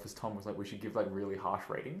people in the office, Tom, was like, we should give like really harsh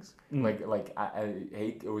ratings.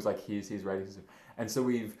 It was like here's his ratings. And so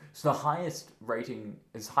the highest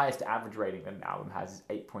average rating that an album has is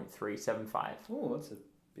 8.375. Oh, that's a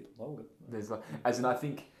bit lower. There's like, I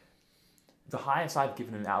think the highest I've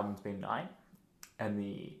given an album's been 9, and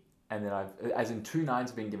then I've 2 9s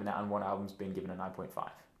have been given out and one album's been given a 9.5.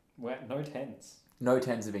 Wow, no 10s. No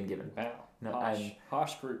 10s have been given. Wow. No,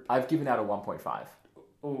 harsh group. I've given out a 1.5.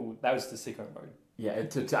 Oh, that was the sicko mode. Yeah,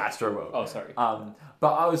 to Astro World. Oh, sorry.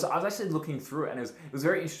 But I was actually looking through it, and it was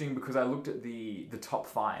very interesting because I looked at the top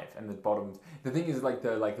 5 and the bottom. The thing is like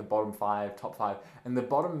the bottom 5, top 5, and the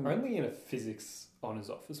bottom. Only in a physics honours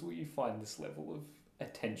office will you find this level of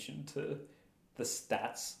attention to the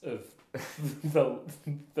stats of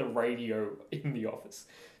the radio in the office.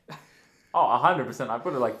 Oh, 100%. I've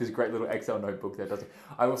got like this great little Excel notebook that does it.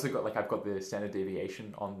 I also got I've got the standard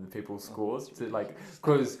deviation on people's scores to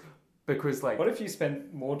because like. What if you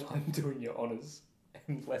spent more time doing your honours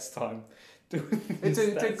and less time doing It's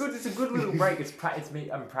a good little break.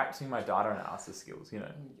 I'm practicing my data analysis skills,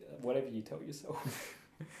 Whatever you tell yourself.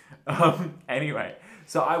 Anyway,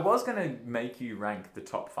 so I was gonna make you rank the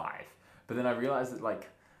top 5, but then I realized that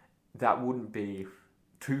that wouldn't be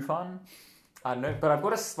too fun. I don't know, but I've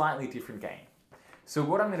got a slightly different game. So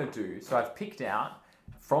what I'm gonna do, I've picked out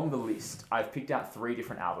from the list. I've picked out 3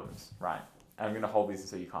 different albums, right? And I'm gonna hold these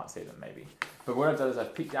so you can't see them, maybe. But what I've done is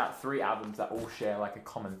I've picked out 3 albums that all share like a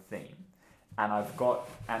common theme,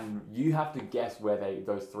 and you have to guess where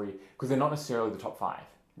those 3, because they're not necessarily the top 5.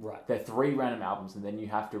 Right. They're 3 random albums, and then you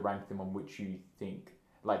have to rank them on which you think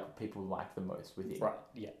people like the most within. Right.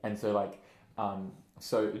 Yeah. And so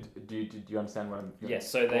so do you understand what I'm? Yes.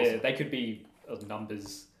 So they could be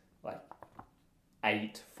numbers like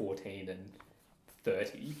 8, 14, and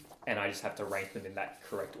 30, and I just have to rank them in that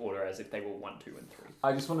correct order as if they were 1, 2, and 3.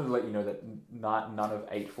 I just wanted to let you know that none of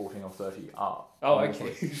 8, 14, or 30 are. Oh,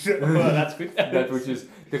 okay. Well, that's good. Which is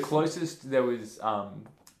the closest. There was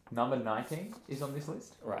number 19 is on this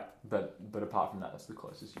list. Right. But apart from that, that's the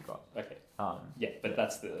closest you got. Okay. Yeah, but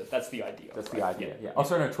that's the idea. That's right? the idea. Yeah. Oh,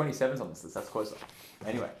 sorry, no, 27's on this list. That's closer.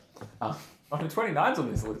 Anyway, 29's on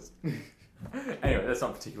this list. Anyway, that's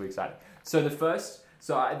not particularly exciting. So the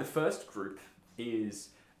first group is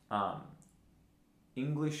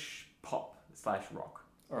English pop / rock.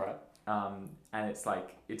 All right. And it's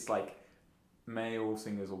like male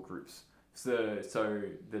singers or groups. So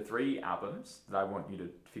the 3 albums that I want you to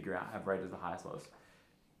figure out have rated the highest lowest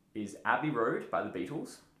is Abbey Road by the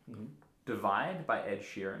Beatles, mm-hmm. Divide by Ed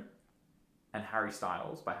Sheeran, and Harry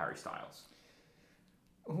Styles by Harry Styles.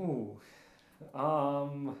 Ooh.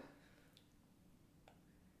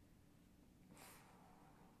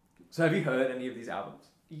 So have you heard any of these albums?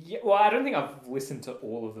 Yeah, well, I don't think I've listened to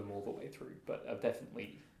all of them all the way through, but I've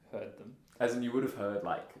definitely heard them. As in, you would have heard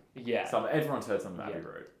yeah, everyone's heard some of Abbey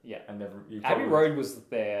Road. Yeah, and Abbey Road was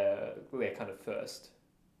their kind of first.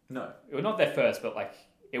 No, it was not their first, but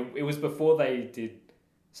it was before they did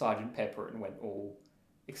Sgt. Pepper and went all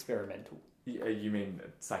experimental. You mean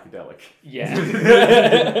psychedelic? Yeah.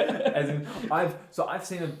 As in, I've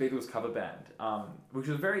seen a Beatles cover band, which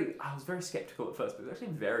was I was very skeptical at first, but it was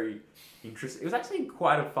actually very interesting. It was actually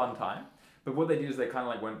quite a fun time. But what they did is they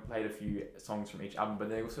kind of played a few songs from each album, but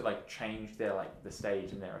they also changed their the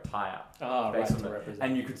stage and their attire based on represent.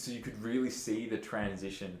 And you could really see the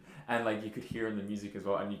transition, and you could hear in the music as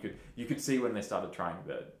well, and you could see when they started trying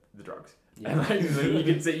the drugs. Yeah. And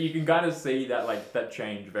you can kind of see that that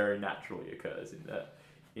change very naturally occurs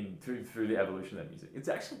through the evolution of their music. It's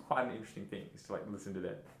actually quite an interesting thing to listen to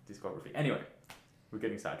their discography. Anyway, we're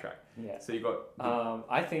getting sidetracked. Yeah. So you got.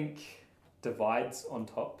 I think Divide's on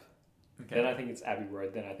top. Okay. Then I think it's Abbey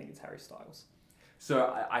Road. Then I think it's Harry Styles.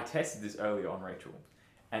 So I tested this earlier on Rachel,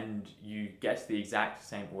 and you guessed the exact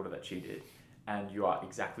same order that she did, and you are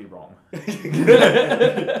exactly wrong.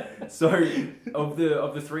 So of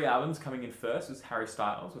the 3 albums, coming in first was Harry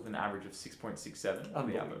Styles with an average of 6.67 on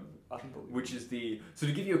the album, which is so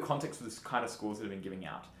to give you a context for this kind of scores that have been giving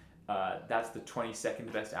out. That's the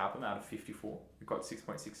 22nd best album out of 54. It got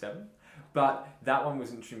 6.67, but that one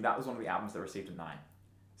was interesting. That was one of the albums that received a 9.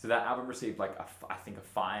 So that album received I think a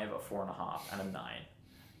 5, a 4.5, and a 9.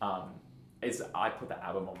 I put that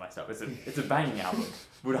album on myself. It's a banging album.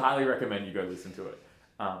 Would highly recommend you go listen to it.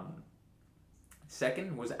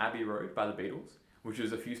 Second was Abbey Road by the Beatles which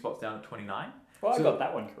was a few spots down at 29. Well, I So- got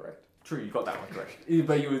that one correct. True, you got that one correct.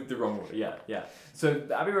 But you were the wrong order, yeah. So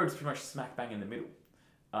Abbey Road is pretty much smack bang in the middle,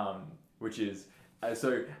 which is...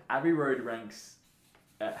 so Abbey Road ranks...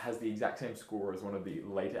 has the exact same score as one of the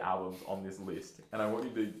later albums on this list. And I want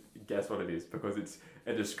you to guess what it is, because it's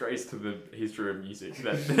a disgrace to the history of music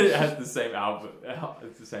that it has the same album,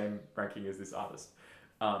 it's the same ranking as this artist.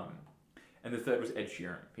 And the third was Ed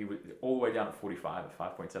Sheeran. He was all the way down at 45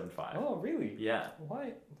 at 5.75. Oh, really? Yeah.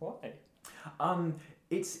 Why?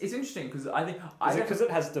 It's interesting because I think... Is it because it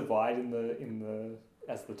has divide in the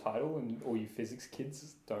as the title, and all you physics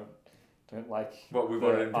kids don't like What we the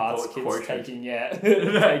wanted to arts call it kids quotient.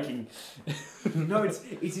 taking taking. No, it's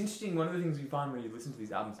interesting. One of the things you find when you listen to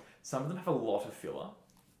these albums, some of them have a lot of filler.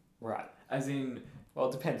 Right. As in... Well,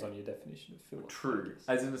 it depends on your definition of filler. True.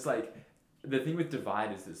 As in, it's like... The thing with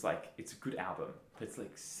Divide is it's like... It's a good album. But it's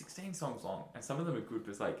like 16 songs long. And some of them are good,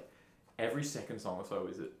 but it's like... Every second song or so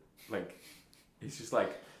is it... Like... It's just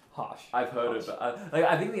like... Harsh. I've heard it, but...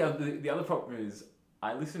 I think the other problem is...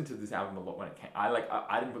 I listened to this album a lot when it came...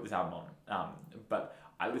 I didn't put this album on. But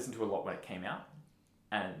I listened to it a lot when it came out.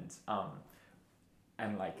 And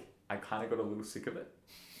like... I kind of got a little sick of it.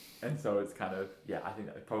 And so it's kind of... Yeah, I think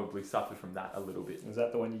I probably suffered from that a little bit. Is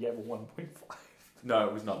that the one you gave a 1.5? No,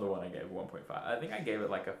 it was not the one I gave a 1.5. I think I gave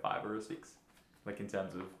it like a 5 or a 6. Like in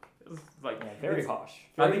terms of... It was like... Yeah, very it's- harsh.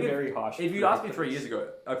 I think Very harsh. If you'd asked me 3 years ago,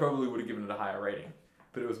 I probably would have given it a higher rating.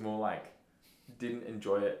 But it was more like... Didn't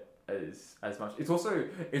enjoy it as much. It's also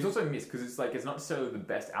missed because it's like... It's not necessarily the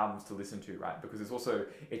best albums to listen to, right? Because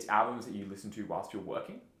it's albums that you listen to whilst you're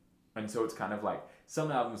working. And so it's kind of like...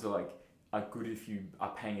 Some albums are good if you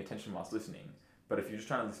are paying attention whilst listening. But if you're just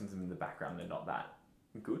trying to listen to them in the background, they're not that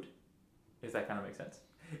good. Does that kind of make sense?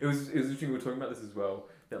 It was interesting, we were talking about this as well,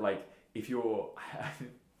 that like, if you're...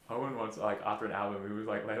 Owen once, like, after an album, he was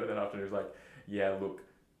like, later that afternoon, he was like, yeah, look,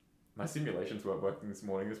 my simulations weren't working this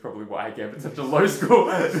morning, that's probably why I gave it such a low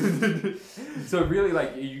score. So really,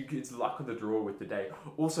 like, it's luck of the draw with the day.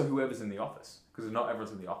 Also, whoever's in the office, because not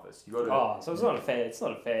everyone's in the office. You got to... Oh, so it's not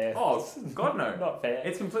a fair... Oh, God, no. Not fair.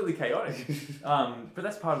 It's completely chaotic. But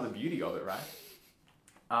that's part of the beauty of it,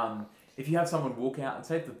 right? If you have someone walk out and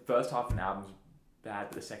say if the first half of an album's bad,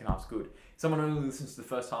 but the second half's good, someone only listens to the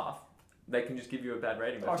first half, they can just give you a bad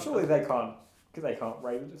rating. Oh, surely they can't, because they can't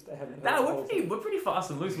rate it if they haven't heard No, the whole thing. we're pretty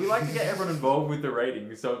fast and loose. We like to get everyone involved with the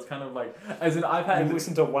rating, so it's kind of like, as in I've had... You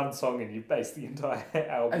listen to one song and you base the entire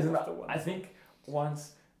album As in, off the one I song. think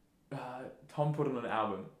once Tom put on an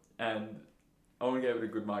album and Owen gave it a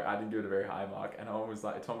good mark. I didn't give it a very high mark, and Tom was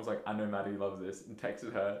like, I know Maddie loves this, and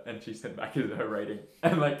texted her, and she sent back her rating,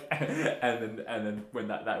 and like, and then when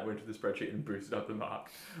that went to the spreadsheet and boosted up the mark.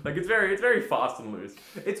 Like it's very fast and loose.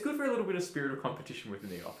 It's good for a little bit of spirit of competition within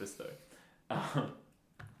the office though.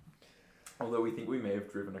 Although we think we may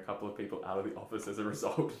have driven a couple of people out of the office as a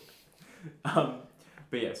result. But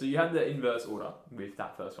yeah, so you had the inverse order with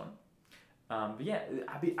that first one. But yeah,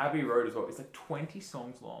 Abbey Road as well. It's like 20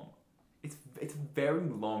 songs long. It's a very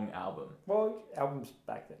long album. Well, albums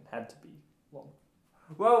back then had to be long.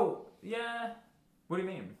 Well, yeah. What do you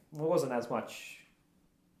mean? There wasn't as much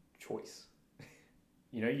choice.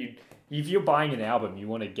 You know, if you're buying an album, you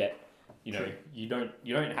want to get, you know, True. you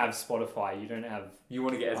don't have Spotify, you don't have... You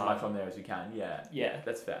want to get as much on there as you can. Yeah,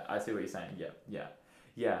 that's fair. I see what you're saying.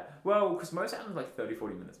 Yeah. Well, because most albums are like 30,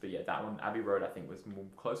 40 minutes. But yeah, that one, Abbey Road, I think was more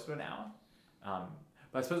closer to an hour.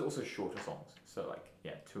 But I suppose also shorter songs. So like,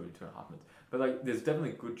 yeah, 2 and 2.5 minutes. But like, there's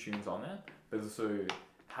definitely good tunes on there. But also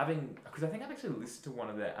because I think I've actually listened to one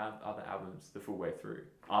of their other albums the full way through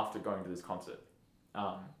after going to this concert.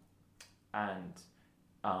 One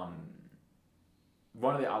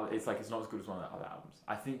of the other, it's not as good as one of the other albums.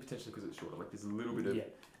 I think potentially because it's shorter. Like there's a little bit of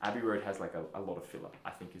Abbey Road has like a lot of filler. I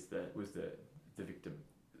think was the victim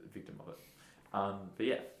of it. But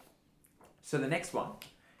yeah. So the next one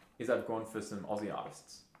is I've gone for some Aussie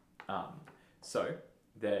artists. So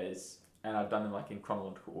there's, and I've done them like in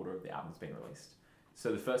chronological order of the albums being released.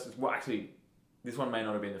 So the first is, well actually, this one may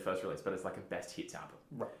not have been the first release, but it's like a best hits album.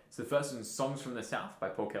 Right. So the first one is Songs from the South by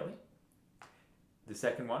Paul Kelly. The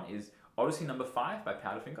second one is Odyssey No. 5 by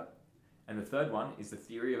Powderfinger. And the third one is The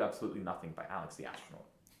Theory of Absolutely Nothing by Alex the Astronaut.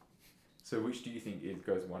 So which do you think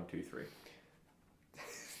goes 1, 2, 3?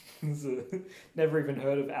 Never even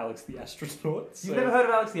heard of Alex the Astronaut. So... You've never heard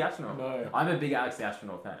of Alex the Astronaut? No. I'm a big Alex the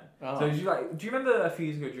Astronaut fan. Oh. So do you remember a few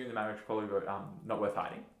years ago during the Marriage Quality Vote, Not Worth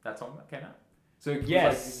Hiding, that song that came out? So it was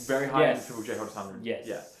like very high in the Triple J Hot 100. Yes.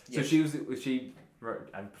 Yeah. So Yes. she wrote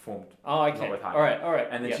and performed. Oh, okay. Not Worth Hiding. All right.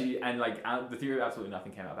 And then The Theory of Absolutely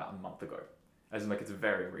Nothing came out about a month ago. As in like it's a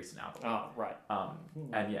very recent album. Oh, right.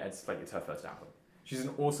 And yeah, it's her first album. She's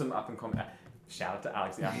an awesome up and coming. Shout out to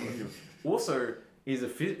Alex the astronaut. Who also is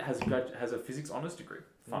has a physics honours degree.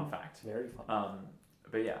 Fun fact. Very fun.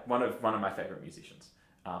 But yeah, one of my favourite musicians.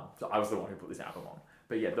 So I was the one who put this album on.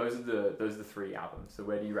 But yeah, those are the three albums. So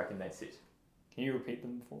where do you reckon they sit? Can you repeat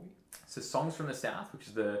them for me? So Songs from the South, which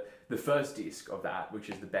is the first disc of that, which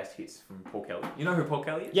is the best hits from Paul Kelly. You know who Paul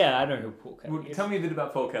Kelly is? Yeah, I know who Paul Kelly is. Tell me a bit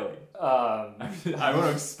about Paul Kelly. I I want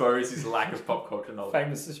to expose his lack of pop culture knowledge.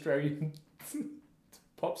 Famous Australian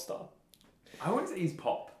pop star. I wouldn't say he's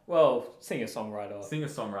pop. Well, singer-songwriter.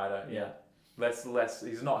 Singer-songwriter, yeah. Less.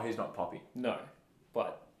 He's not poppy. No,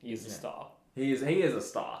 but he is a star. He is a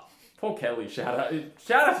star. Paul Kelly, shout out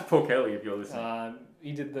to Paul Kelly if you're listening.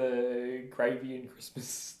 He did the Gravy and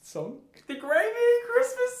Christmas song. The Gravy and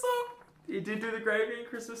Christmas song. He did do the Gravy and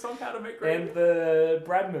Christmas song. How to Make Gravy. And the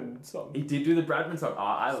Bradman song. He did do the Bradman song. Oh,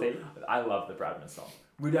 I love the Bradman song.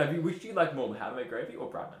 Which do you like more, How to Make Gravy or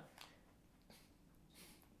Bradman?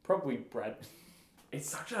 Probably Brad. It's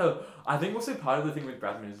such a. I think also part of the thing with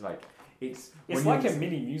Bradman is like it's like a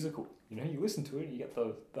mini musical. You know, you listen to it, and you get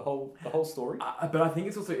the whole story. But I think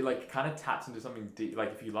it's also like kind of taps into something deep.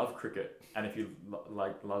 Like if you love cricket and if you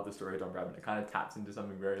love the story of Don Bradman, it kind of taps into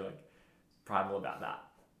something very like primal about that.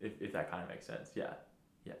 If that kind of makes sense. Yeah.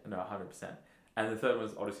 No, 100%. And the third one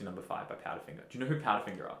was Odyssey No. 5 by Powderfinger. Do you know who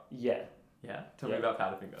Powderfinger are? Yeah. Yeah. Tell me about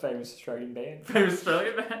Powderfinger. Famous Australian band. Famous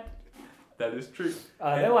Australian band. That is true.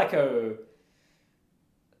 They're like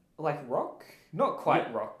rock, not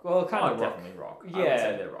quite rock. Well, kind of rock. Definitely rock. Yeah. I would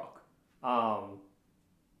say they're rock.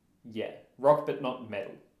 Yeah, rock, but not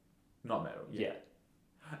metal. Not metal. Yeah.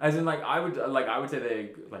 As in, I would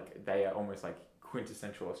say they are almost like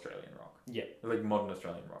quintessential Australian rock. Yeah. Like modern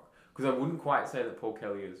Australian rock. Because I wouldn't quite say that Paul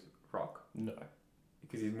Kelly is rock. No.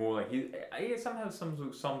 Because he's more like he somehow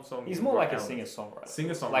some songs. He's more like a singer-songwriter.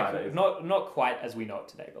 Singer-songwriter. Like not quite as we know it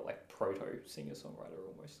today, but like proto singer-songwriter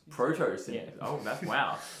almost. Proto singer. Yeah. Oh, that's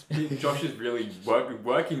wow. Josh is really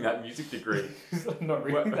working that music degree. Not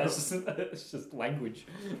really. It's just language.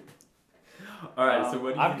 All right. So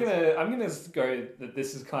what do you I'm gonna go that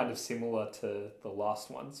this is kind of similar to the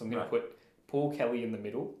last one. So I'm gonna put Paul Kelly in the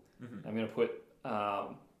middle. Mm-hmm. I'm gonna put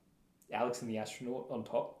Alex and the Astronaut on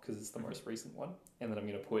top because it's the most recent one, and then I'm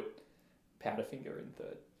gonna put Powderfinger in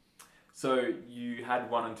third. So you had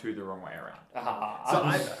 1 and 2 the wrong way around. So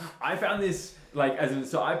I found this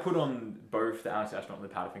so I put on both the Alex the Astronaut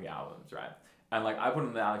and the Powderfinger albums, right? And I put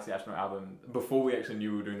on the Alex the Astronaut album before we actually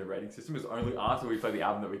knew we were doing the rating system. It was only after we played the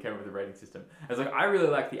album that we came up with the rating system. I was like, I really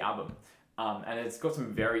like the album, and it's got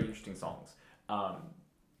some very interesting songs.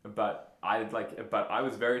 But I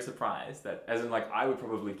was very surprised that, as in I would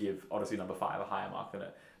probably give Odyssey No. 5 a higher mark than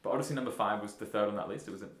it. But Odyssey No. 5 was the third on that list.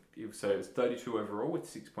 It was 32 overall with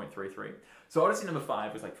 6.33. So Odyssey No.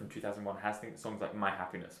 5 was from 2001. Has songs like My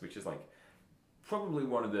Happiness, which is probably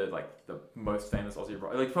one of the most famous Aussie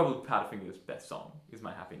rock. Probably Powderfinger's best song is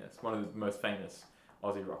My Happiness. One of the most famous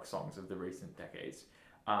Aussie rock songs of the recent decades.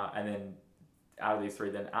 And then out of these three,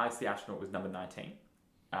 then Alex the Astronaut was number 19.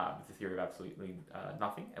 With The Theory of Absolutely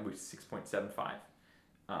Nothing, and which is 6.75.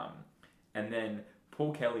 And then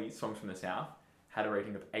Paul Kelly's Songs from the South had a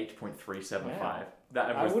rating of 8.375. Wow.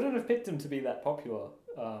 I wouldn't have picked him to be that popular.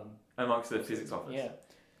 Amongst the physics office. Yeah.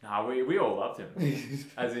 Nah, we all loved him.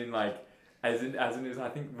 as in is I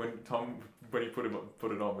think when he put it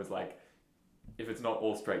on was if it's not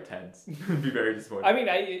all straight tens, it'd be very disappointing. I mean,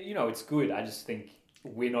 it's good. I just think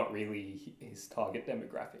we're not really his target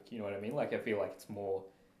demographic. You know what I mean? I feel like it's more.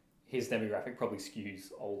 His demographic probably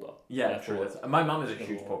skews older. Yeah, true. My mum is a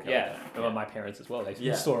huge Paul Kelly fan. Yeah, my parents as well.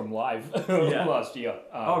 They saw him live last year.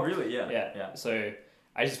 Oh, really? Yeah. Yeah. So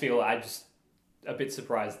I just feel a bit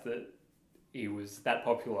surprised that he was that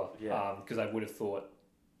popular. Yeah. Because I would have thought.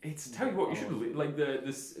 Tell you what, you should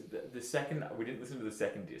the second. We didn't listen to the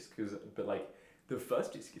second disc but the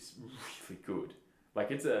first disc is really good.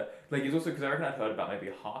 It's also because I reckon I'd heard about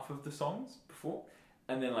maybe half of the songs before.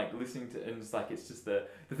 And then listening to and it's just the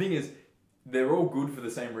thing is they're all good for the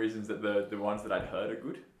same reasons that the ones that I'd heard are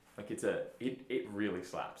good. It really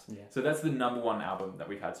slaps. Yeah. So that's the number one album that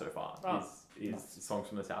we've had so far is Songs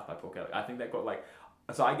from the South by Paul Kelly. I think that got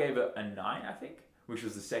so I gave it a 9, I think, which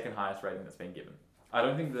was the second highest rating that's been given. I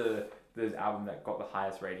don't think the album that got the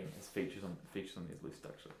highest rating is features on this list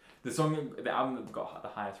actually. The album that got the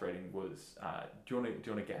highest rating was do you want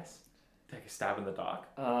to guess? Take a stab in the dark.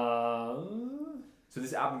 So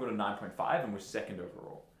this album got a 9.5 and was second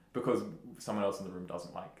overall because someone else in the room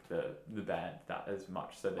doesn't like the band that as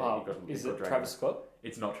much. So is it Travis Scott?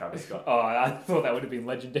 It's not Travis Scott. Oh, I thought that would have been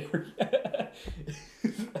legendary.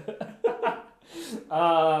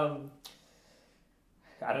 I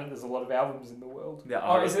don't know. There's a lot of albums in the world.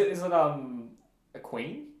 Yeah. Is it a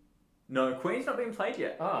Queen? No, Queen's not being played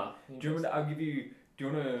yet. Ah. Do you want to, I'll give you... Do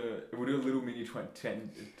you want to... We'll do a little mini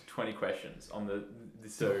 20 questions on the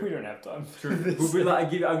so... We don't have time for True. this.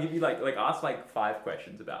 I'll give you like ask like 5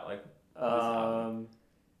 questions about like... Are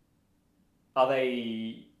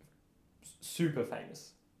they super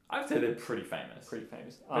famous? I'd say they're pretty famous. Pretty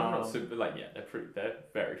famous. They're not super... Like, yeah, they're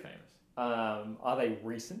very famous. Are they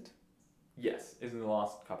recent? Yes, it's in the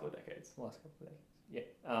last couple of decades. Last couple of decades. Yeah.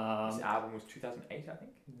 This album was 2008, I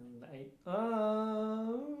think. 2008.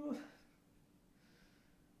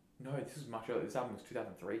 No, this was much earlier. This album was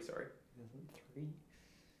 2003, sorry. 2003.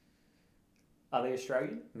 Are they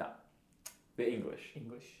Australian? No. They're English.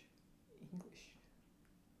 English.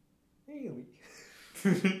 Really?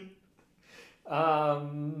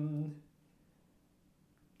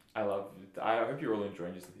 I hope you're all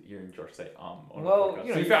enjoying just hearing Josh say on well, the podcast.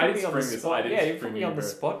 you know, So I didn't you spring this. I didn't you put spring me on the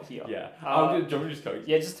spot here. Yeah. Do you want me to just tell you?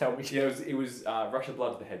 Yeah, just tell me. Yeah, it was Rush of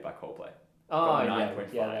Blood to the Head by Coldplay. Oh, Got yeah,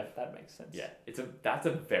 9.5. yeah, that makes sense. Yeah, that's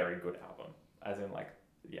a very good album. As in, like,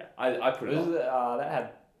 yeah, I put it on. That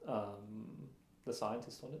had The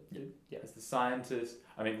Scientist on it. Yeah. Yeah. It's The Scientist.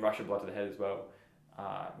 I mean, Rush of Blood to the Head as well.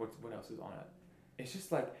 What else is on it? It's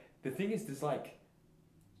just like, the thing is,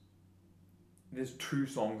 there's 2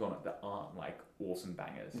 songs on it that aren't like awesome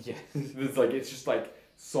bangers. Yeah. It's just like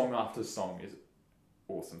song after song is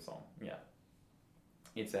awesome song. Yeah.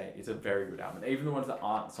 It's a very good album. Even the ones that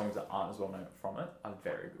aren't songs that aren't as well known from it are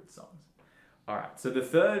very good songs. All right. So the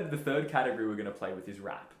third category we're going to play with is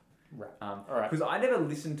rap. Rap. All right. Because I never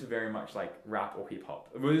listened to very much like rap or hip hop.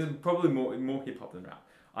 Well, there's probably more hip hop than rap.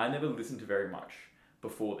 I never listened to very much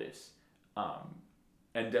before this.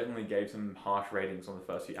 And definitely gave some harsh ratings on the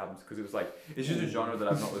first few albums because it was like, it's just a genre that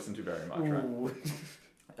I've not listened to very much, right?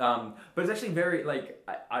 But it's actually very, like,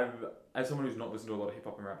 I've, as someone who's not listened to a lot of hip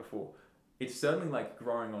hop and rap before, it's certainly like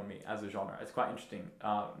growing on me as a genre. It's quite interesting.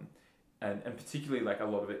 And particularly like a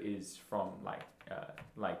lot of it is from like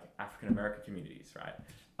African American communities, right?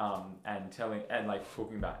 And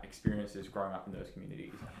talking about experiences growing up in those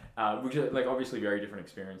communities, which are like obviously very different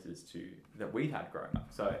experiences to that we've had growing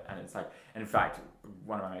up. So, and it's like, and in fact,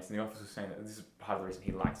 one of my mates in the office was saying that this is part of the reason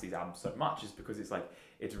he likes these albums so much is because it's like,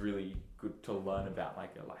 it's really good to learn about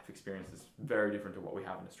like a life experience that's very different to what we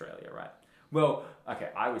have in Australia, right? Well, okay,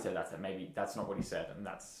 I would say maybe that's not what he said, and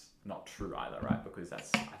that's not true either, right? Because I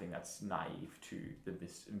think that's naive to the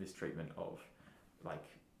mistreatment of like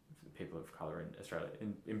people of colour in Australia,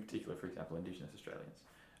 in particular, for example, Indigenous Australians.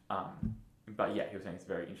 But yeah, he was saying it's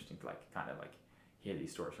very interesting to like kind of like hear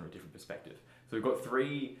these stories from a different perspective. So I've got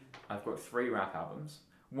 3 rap albums.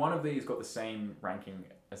 One of these got the same ranking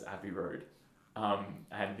as Abbey Road.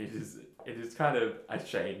 And it is kind of a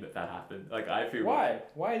shame that happened. Like I feel Why?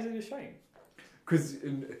 Why is it a shame? Because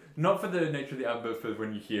not for the nature of the album, but for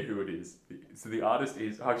when you hear who it is. So the artist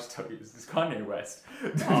is, I'll just tell you, it's Kanye West.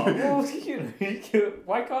 Oh, well,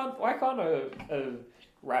 why can't a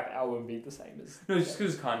rap album be the same as? No, it's just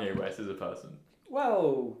because Kanye West is a person.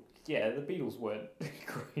 Well, yeah, the Beatles weren't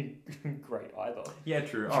great either. Yeah,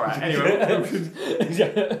 true. All right. Anyway,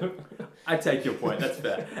 I take your point. That's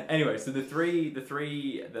fair. Anyway, so the three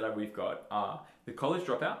that we've got are The College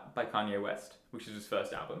Dropout by Kanye West, which is his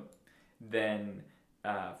first album. Then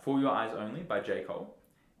For Your Eyes Only by J. Cole,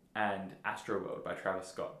 and Astroworld by Travis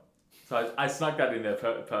Scott. So I snuck that in there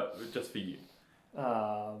just for you.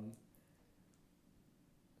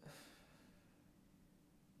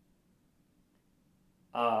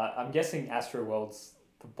 I'm guessing Astroworld's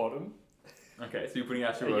the bottom. Okay, so you're putting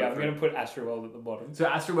Astroworld. Yeah, I'm going to put Astroworld at the bottom. So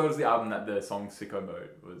Astroworld is the album that the song Sicko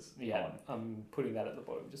Mode was on. I'm putting that at the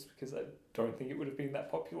bottom just because I don't think it would have been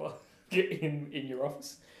that popular in your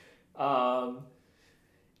office.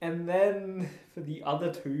 And then for the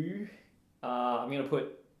other 2, I'm going to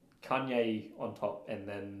put Kanye on top and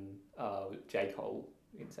then J. Cole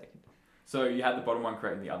in second. So you had the bottom one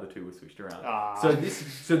correct and the other 2 were switched around. So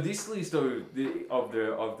this list of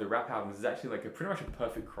the rap albums is actually like pretty much a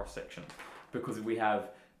perfect cross section because we have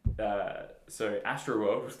so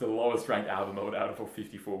Astroworld was the lowest ranked album out of all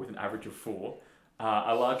 54 with an average of 4.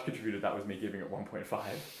 A large contributor that was me giving it 1.5.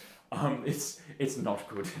 It's not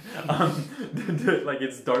good. Like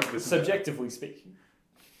it's don't listen. Subjectively speaking.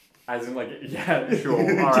 As in, like, yeah, sure,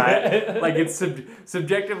 all right. Like, it's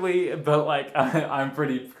subjectively, but, like, I'm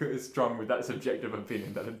pretty strong with that subjective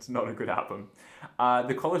opinion that it's not a good album.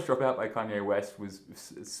 The College Dropout by Kanye West was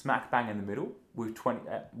smack bang in the middle with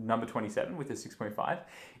number 27 with a 6.5.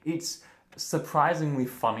 It's surprisingly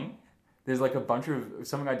funny. There's, like, a bunch of...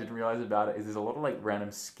 Something I didn't realize about it is there's a lot of, like,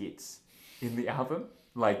 random skits in the album.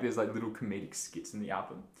 Like, there's, like, little comedic skits in the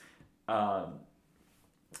album.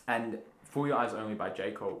 And... For Your Eyes Only by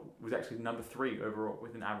J. Cole was actually number 3 overall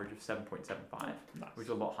with an average of 7.75, which is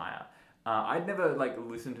a lot higher. I'd never like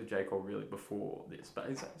listened to J. Cole really before this, but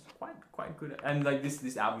it's quite good. And like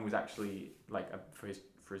this album was actually like for his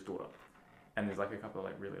daughter, and there's like a couple of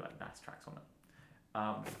like really like nice tracks on it.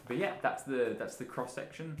 But yeah, that's the cross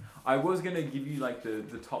section. I was gonna give you like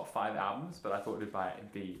the top 5 albums, but I thought it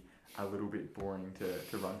might be a little bit boring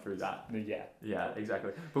to run through that. Yeah,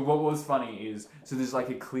 exactly. But what was funny is, so there's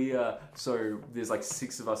like so there's like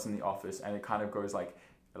 6 of us in the office, and it kind of goes like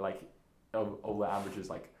all the averages.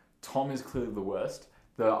 Like Tom is clearly the worst.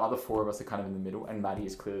 The other 4 of us are kind of in the middle, and Maddie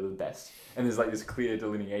is clearly the best. And there's like this clear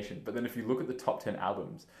delineation. But then if you look at the top 10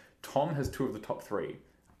 albums, Tom has 2 of the top 3.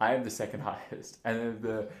 I have the second highest, and then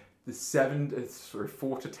the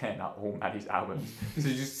 4 to 10 are all Maddie's albums. So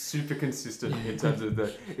it's just super consistent in terms of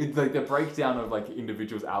the breakdown of like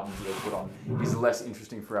individuals' albums that they put on is less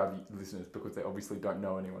interesting for our listeners because they obviously don't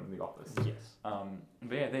know anyone in the office. Yes.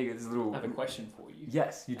 But yeah, there you go. There's a little. I have a question for you.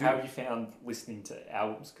 Yes, you do. How have you found listening to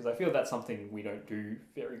albums? Because I feel that's something we don't do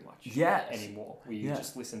very much anymore. We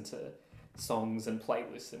just listen to songs and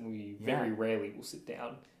playlists, and we very rarely will sit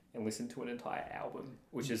down and listen to an entire album,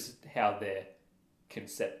 which is how they're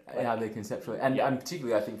conceptually, and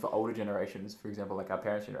particularly I think for older generations, for example, like our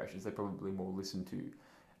parents' generations, they probably more listen to.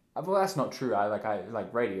 Well, that's not true. I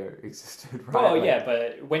like radio existed. Right? Oh like, yeah,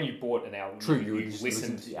 but when you bought an album, you would just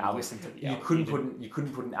listen to the album. You couldn't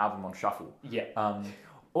put an album on shuffle. Yeah.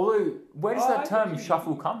 Although, where does that term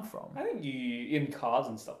shuffle come from? I think in cars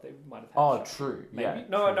and stuff they might have had. Oh, shuffle. True. Maybe. Yeah.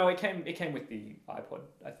 No, true. it came with the iPod,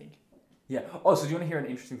 I think. Yeah. Oh, so do you want to hear an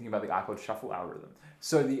interesting thing about the iPod Shuffle algorithm?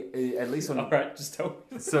 So at least on. All right, just tell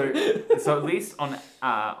me. So at least on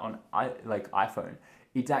iPhone,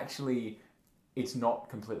 it's not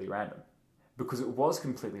completely random, because it was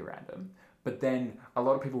completely random. But then a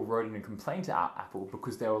lot of people wrote in and complained to Apple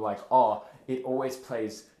because they were like, oh, it always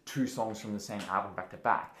plays 2 songs from the same album back to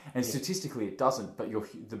back, and statistically it doesn't. But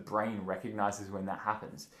the brain recognizes when that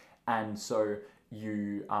happens, and so.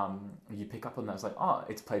 You pick up on that. It's like, oh,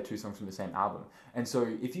 it's played 2 songs from the same album. And so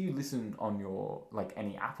if you listen on your like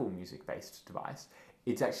any Apple Music based device,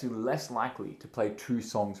 it's actually less likely to play 2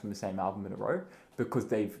 songs from the same album in a row, because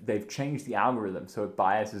they've changed the algorithm so it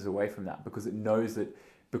biases away from that, because they know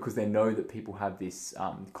that people have this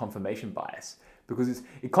confirmation bias. Because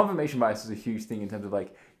confirmation bias is a huge thing in terms of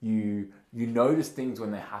like you notice things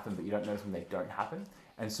when they happen, but you don't notice when they don't happen,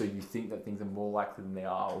 and so you think that things are more likely than they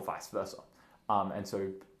are, or vice versa. And so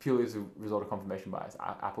purely as a result of confirmation bias,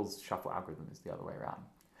 Apple's shuffle algorithm is the other way around.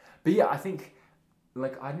 But yeah, I think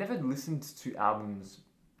like I never listened to albums.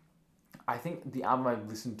 I think the album I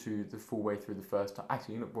listened to the full way through the first time.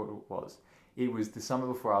 Actually, you know what it was? It was the summer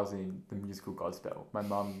before I was in the musical Godspell. My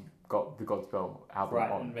mum got the Godspell album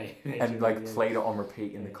on and played it on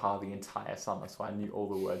repeat in the car the entire summer, so I knew all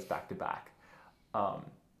the words back to back.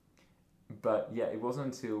 But yeah, it wasn't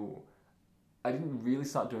until. I didn't really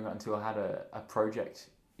start doing that until I had a project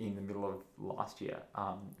in the middle of last year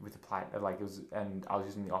with Applied. Like it was, and I was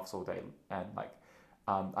just in the office all day, and like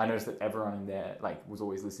I noticed that everyone in there like was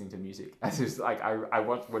always listening to music. And just like I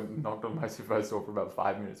once knocked on my supervisor's door for about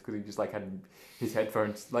 5 minutes because he just like had his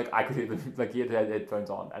headphones. Like I could hear them. Like he had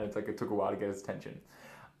headphones on, and it's like it took a while to get his attention.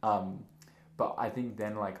 But I think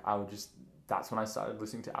then like that's when I started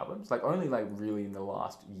listening to albums. Like only like really in the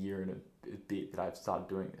last year and a bit that I've started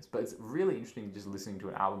doing this, but it's really interesting just listening to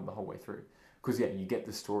an album the whole way through, because you get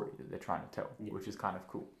the story that they're trying to tell, which is kind of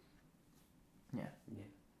cool.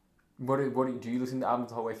 What do you listen to albums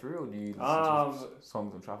the whole way through, or do you listen to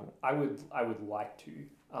songs on shuffle? I would like to.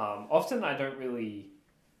 Often I don't really.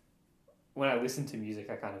 When I listen to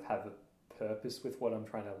music, I kind of have a purpose with what I'm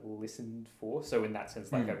trying to listen for. So in that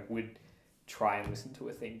sense, like I would try and listen to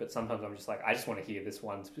a thing, but sometimes I'm just like, I just want to hear this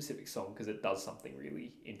one specific song because it does something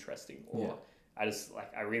really interesting, or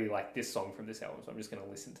I really like this song from this album, so I'm just going to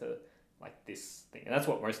listen to like this thing. And that's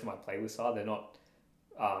what most of my playlists are. They're not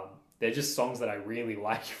they're just songs that I really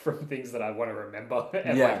like from things that I want to remember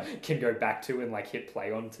and like can go back to and like hit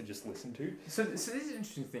play on to just listen to. So this is an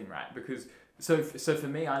interesting thing, right? Because so for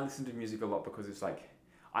me, I listen to music a lot because it's like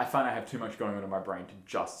I find I have too much going on in my brain to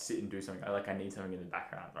just sit and do something. I need something in the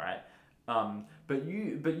background, right? But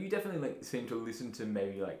you definitely like seem to listen to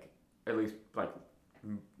maybe like at least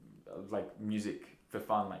like music for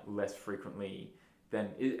fun like less frequently than.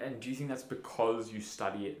 And do you think that's because you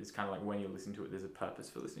study it? It's kind of like when you listen to it, there's a purpose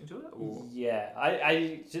for listening to it, or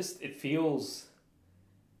I just it feels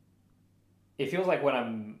like when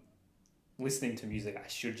I'm listening to music, I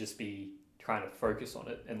should just be trying to focus on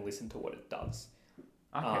it and listen to what it does.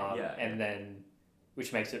 And then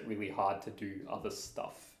which makes it really hard to do other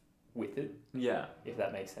stuff with it. Yeah. If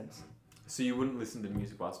that makes sense. So you wouldn't listen to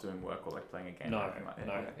music whilst doing work or like playing a game? No, or anything like that?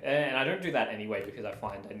 no. Okay. And I don't do that anyway because I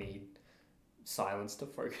find I need silence to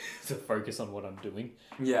focus on what I'm doing.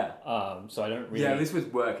 Yeah. So I don't really. Yeah, at least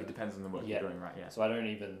with work, it depends on the work Yeah. you're doing, right? Yeah. So I don't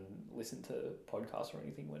even listen to podcasts or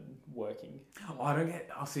anything when working. Oh, I don't get.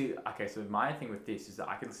 I'll see. Okay, so my thing with this is that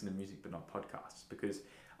I can listen to music but not podcasts because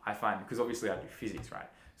I find because obviously I do physics, right?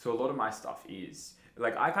 So a lot of my stuff is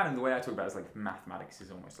like I kind of the way I talk about it is like mathematics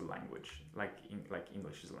is almost a language, like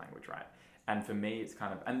English is a language, right? And for me, it's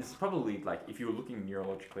kind of and this is probably like if you were looking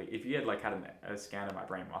neurologically, if you had like had a scan of my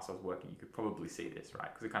brain whilst I was working, you could probably see this,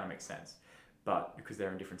 right? Because it kind of makes sense, but because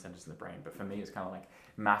they're in different centers in the brain. But for me, it's kind of like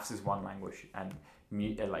maths is one language and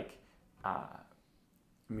music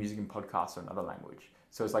and podcasts are another language.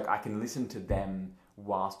 So it's like I can listen to them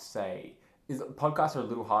whilst podcasts are a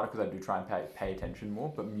little harder because I do try and pay attention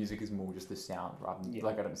more, but music is more just the sound rather than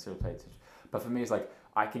like I don't necessarily pay attention. But for me, it's like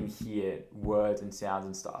I can hear words and sounds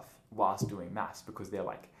and stuff whilst doing maths because they're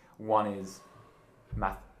like one is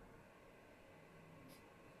math.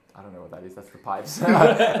 I don't know what that is. That's the pipes.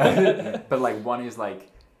 But like one is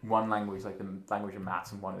like one language, like the language of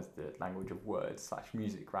maths, and one is the language of words /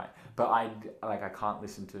 music, right? But I can't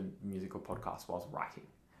listen to music or podcasts whilst writing.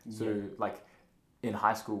 So like in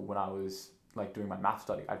high school when I was like doing my math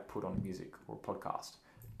study, I'd put on music or a podcast.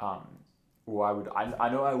 Or I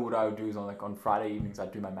know what I would do is on Friday evenings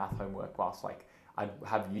I'd do my math homework whilst like I'd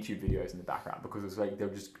have YouTube videos in the background because it was like they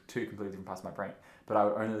were just two completely different parts of my brain. But I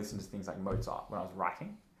would only listen to things like Mozart when I was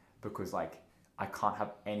writing because like I can't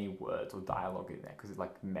have any words or dialogue in there because it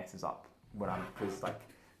like messes up when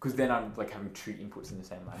because then I'm like having two inputs in the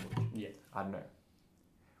same language. Yeah. I don't know.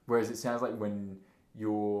 Whereas it sounds like when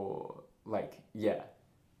you're like you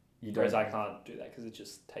don't. Whereas I can't do that because it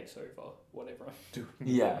just takes over whatever I'm doing.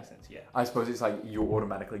 Yeah. That makes sense. Yeah. I suppose it's like you're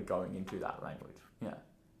automatically going into that language. Yeah.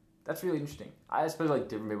 That's really interesting. I suppose like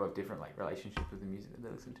different people have different like relationships with the music that they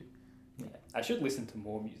listen to. Yeah. I should listen to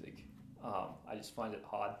more music. I just find it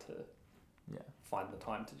hard to find the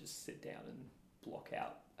time to just sit down and block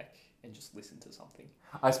out and just listen to something.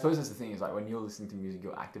 I suppose that's the thing is like when you're listening to music,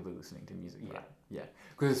 you're actively listening to music, right? Yeah.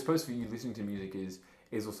 Because I suppose for you listening to music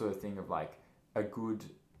is also a thing of like a good,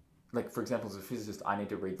 like for example, as a physicist, I need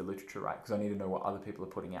to read the literature, right? Because I need to know what other people are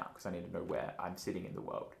putting out because I need to know where I'm sitting in the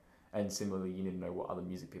world. And similarly, you need to know what other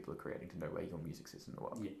music people are creating to know where your music sits in the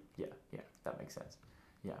world. Yeah, that makes sense.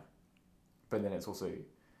 Yeah. But then it's also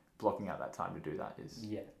blocking out that time to do that is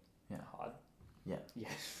hard. Yeah. Yeah.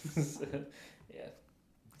 Yeah. It's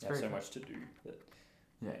There's so fair. much to do. But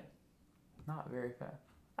Yeah. No, very fair.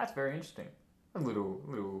 That's very interesting. A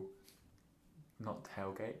little not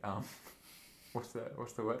tailgate. What's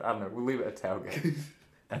the word? I don't know. We'll leave it at tailgate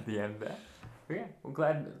at the end there. But yeah, we're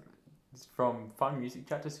glad it's from fun music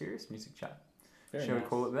chat to serious music chat. very Shall we nice.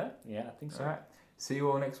 call it there? Yeah, I think so. All right. See you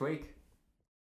all next week.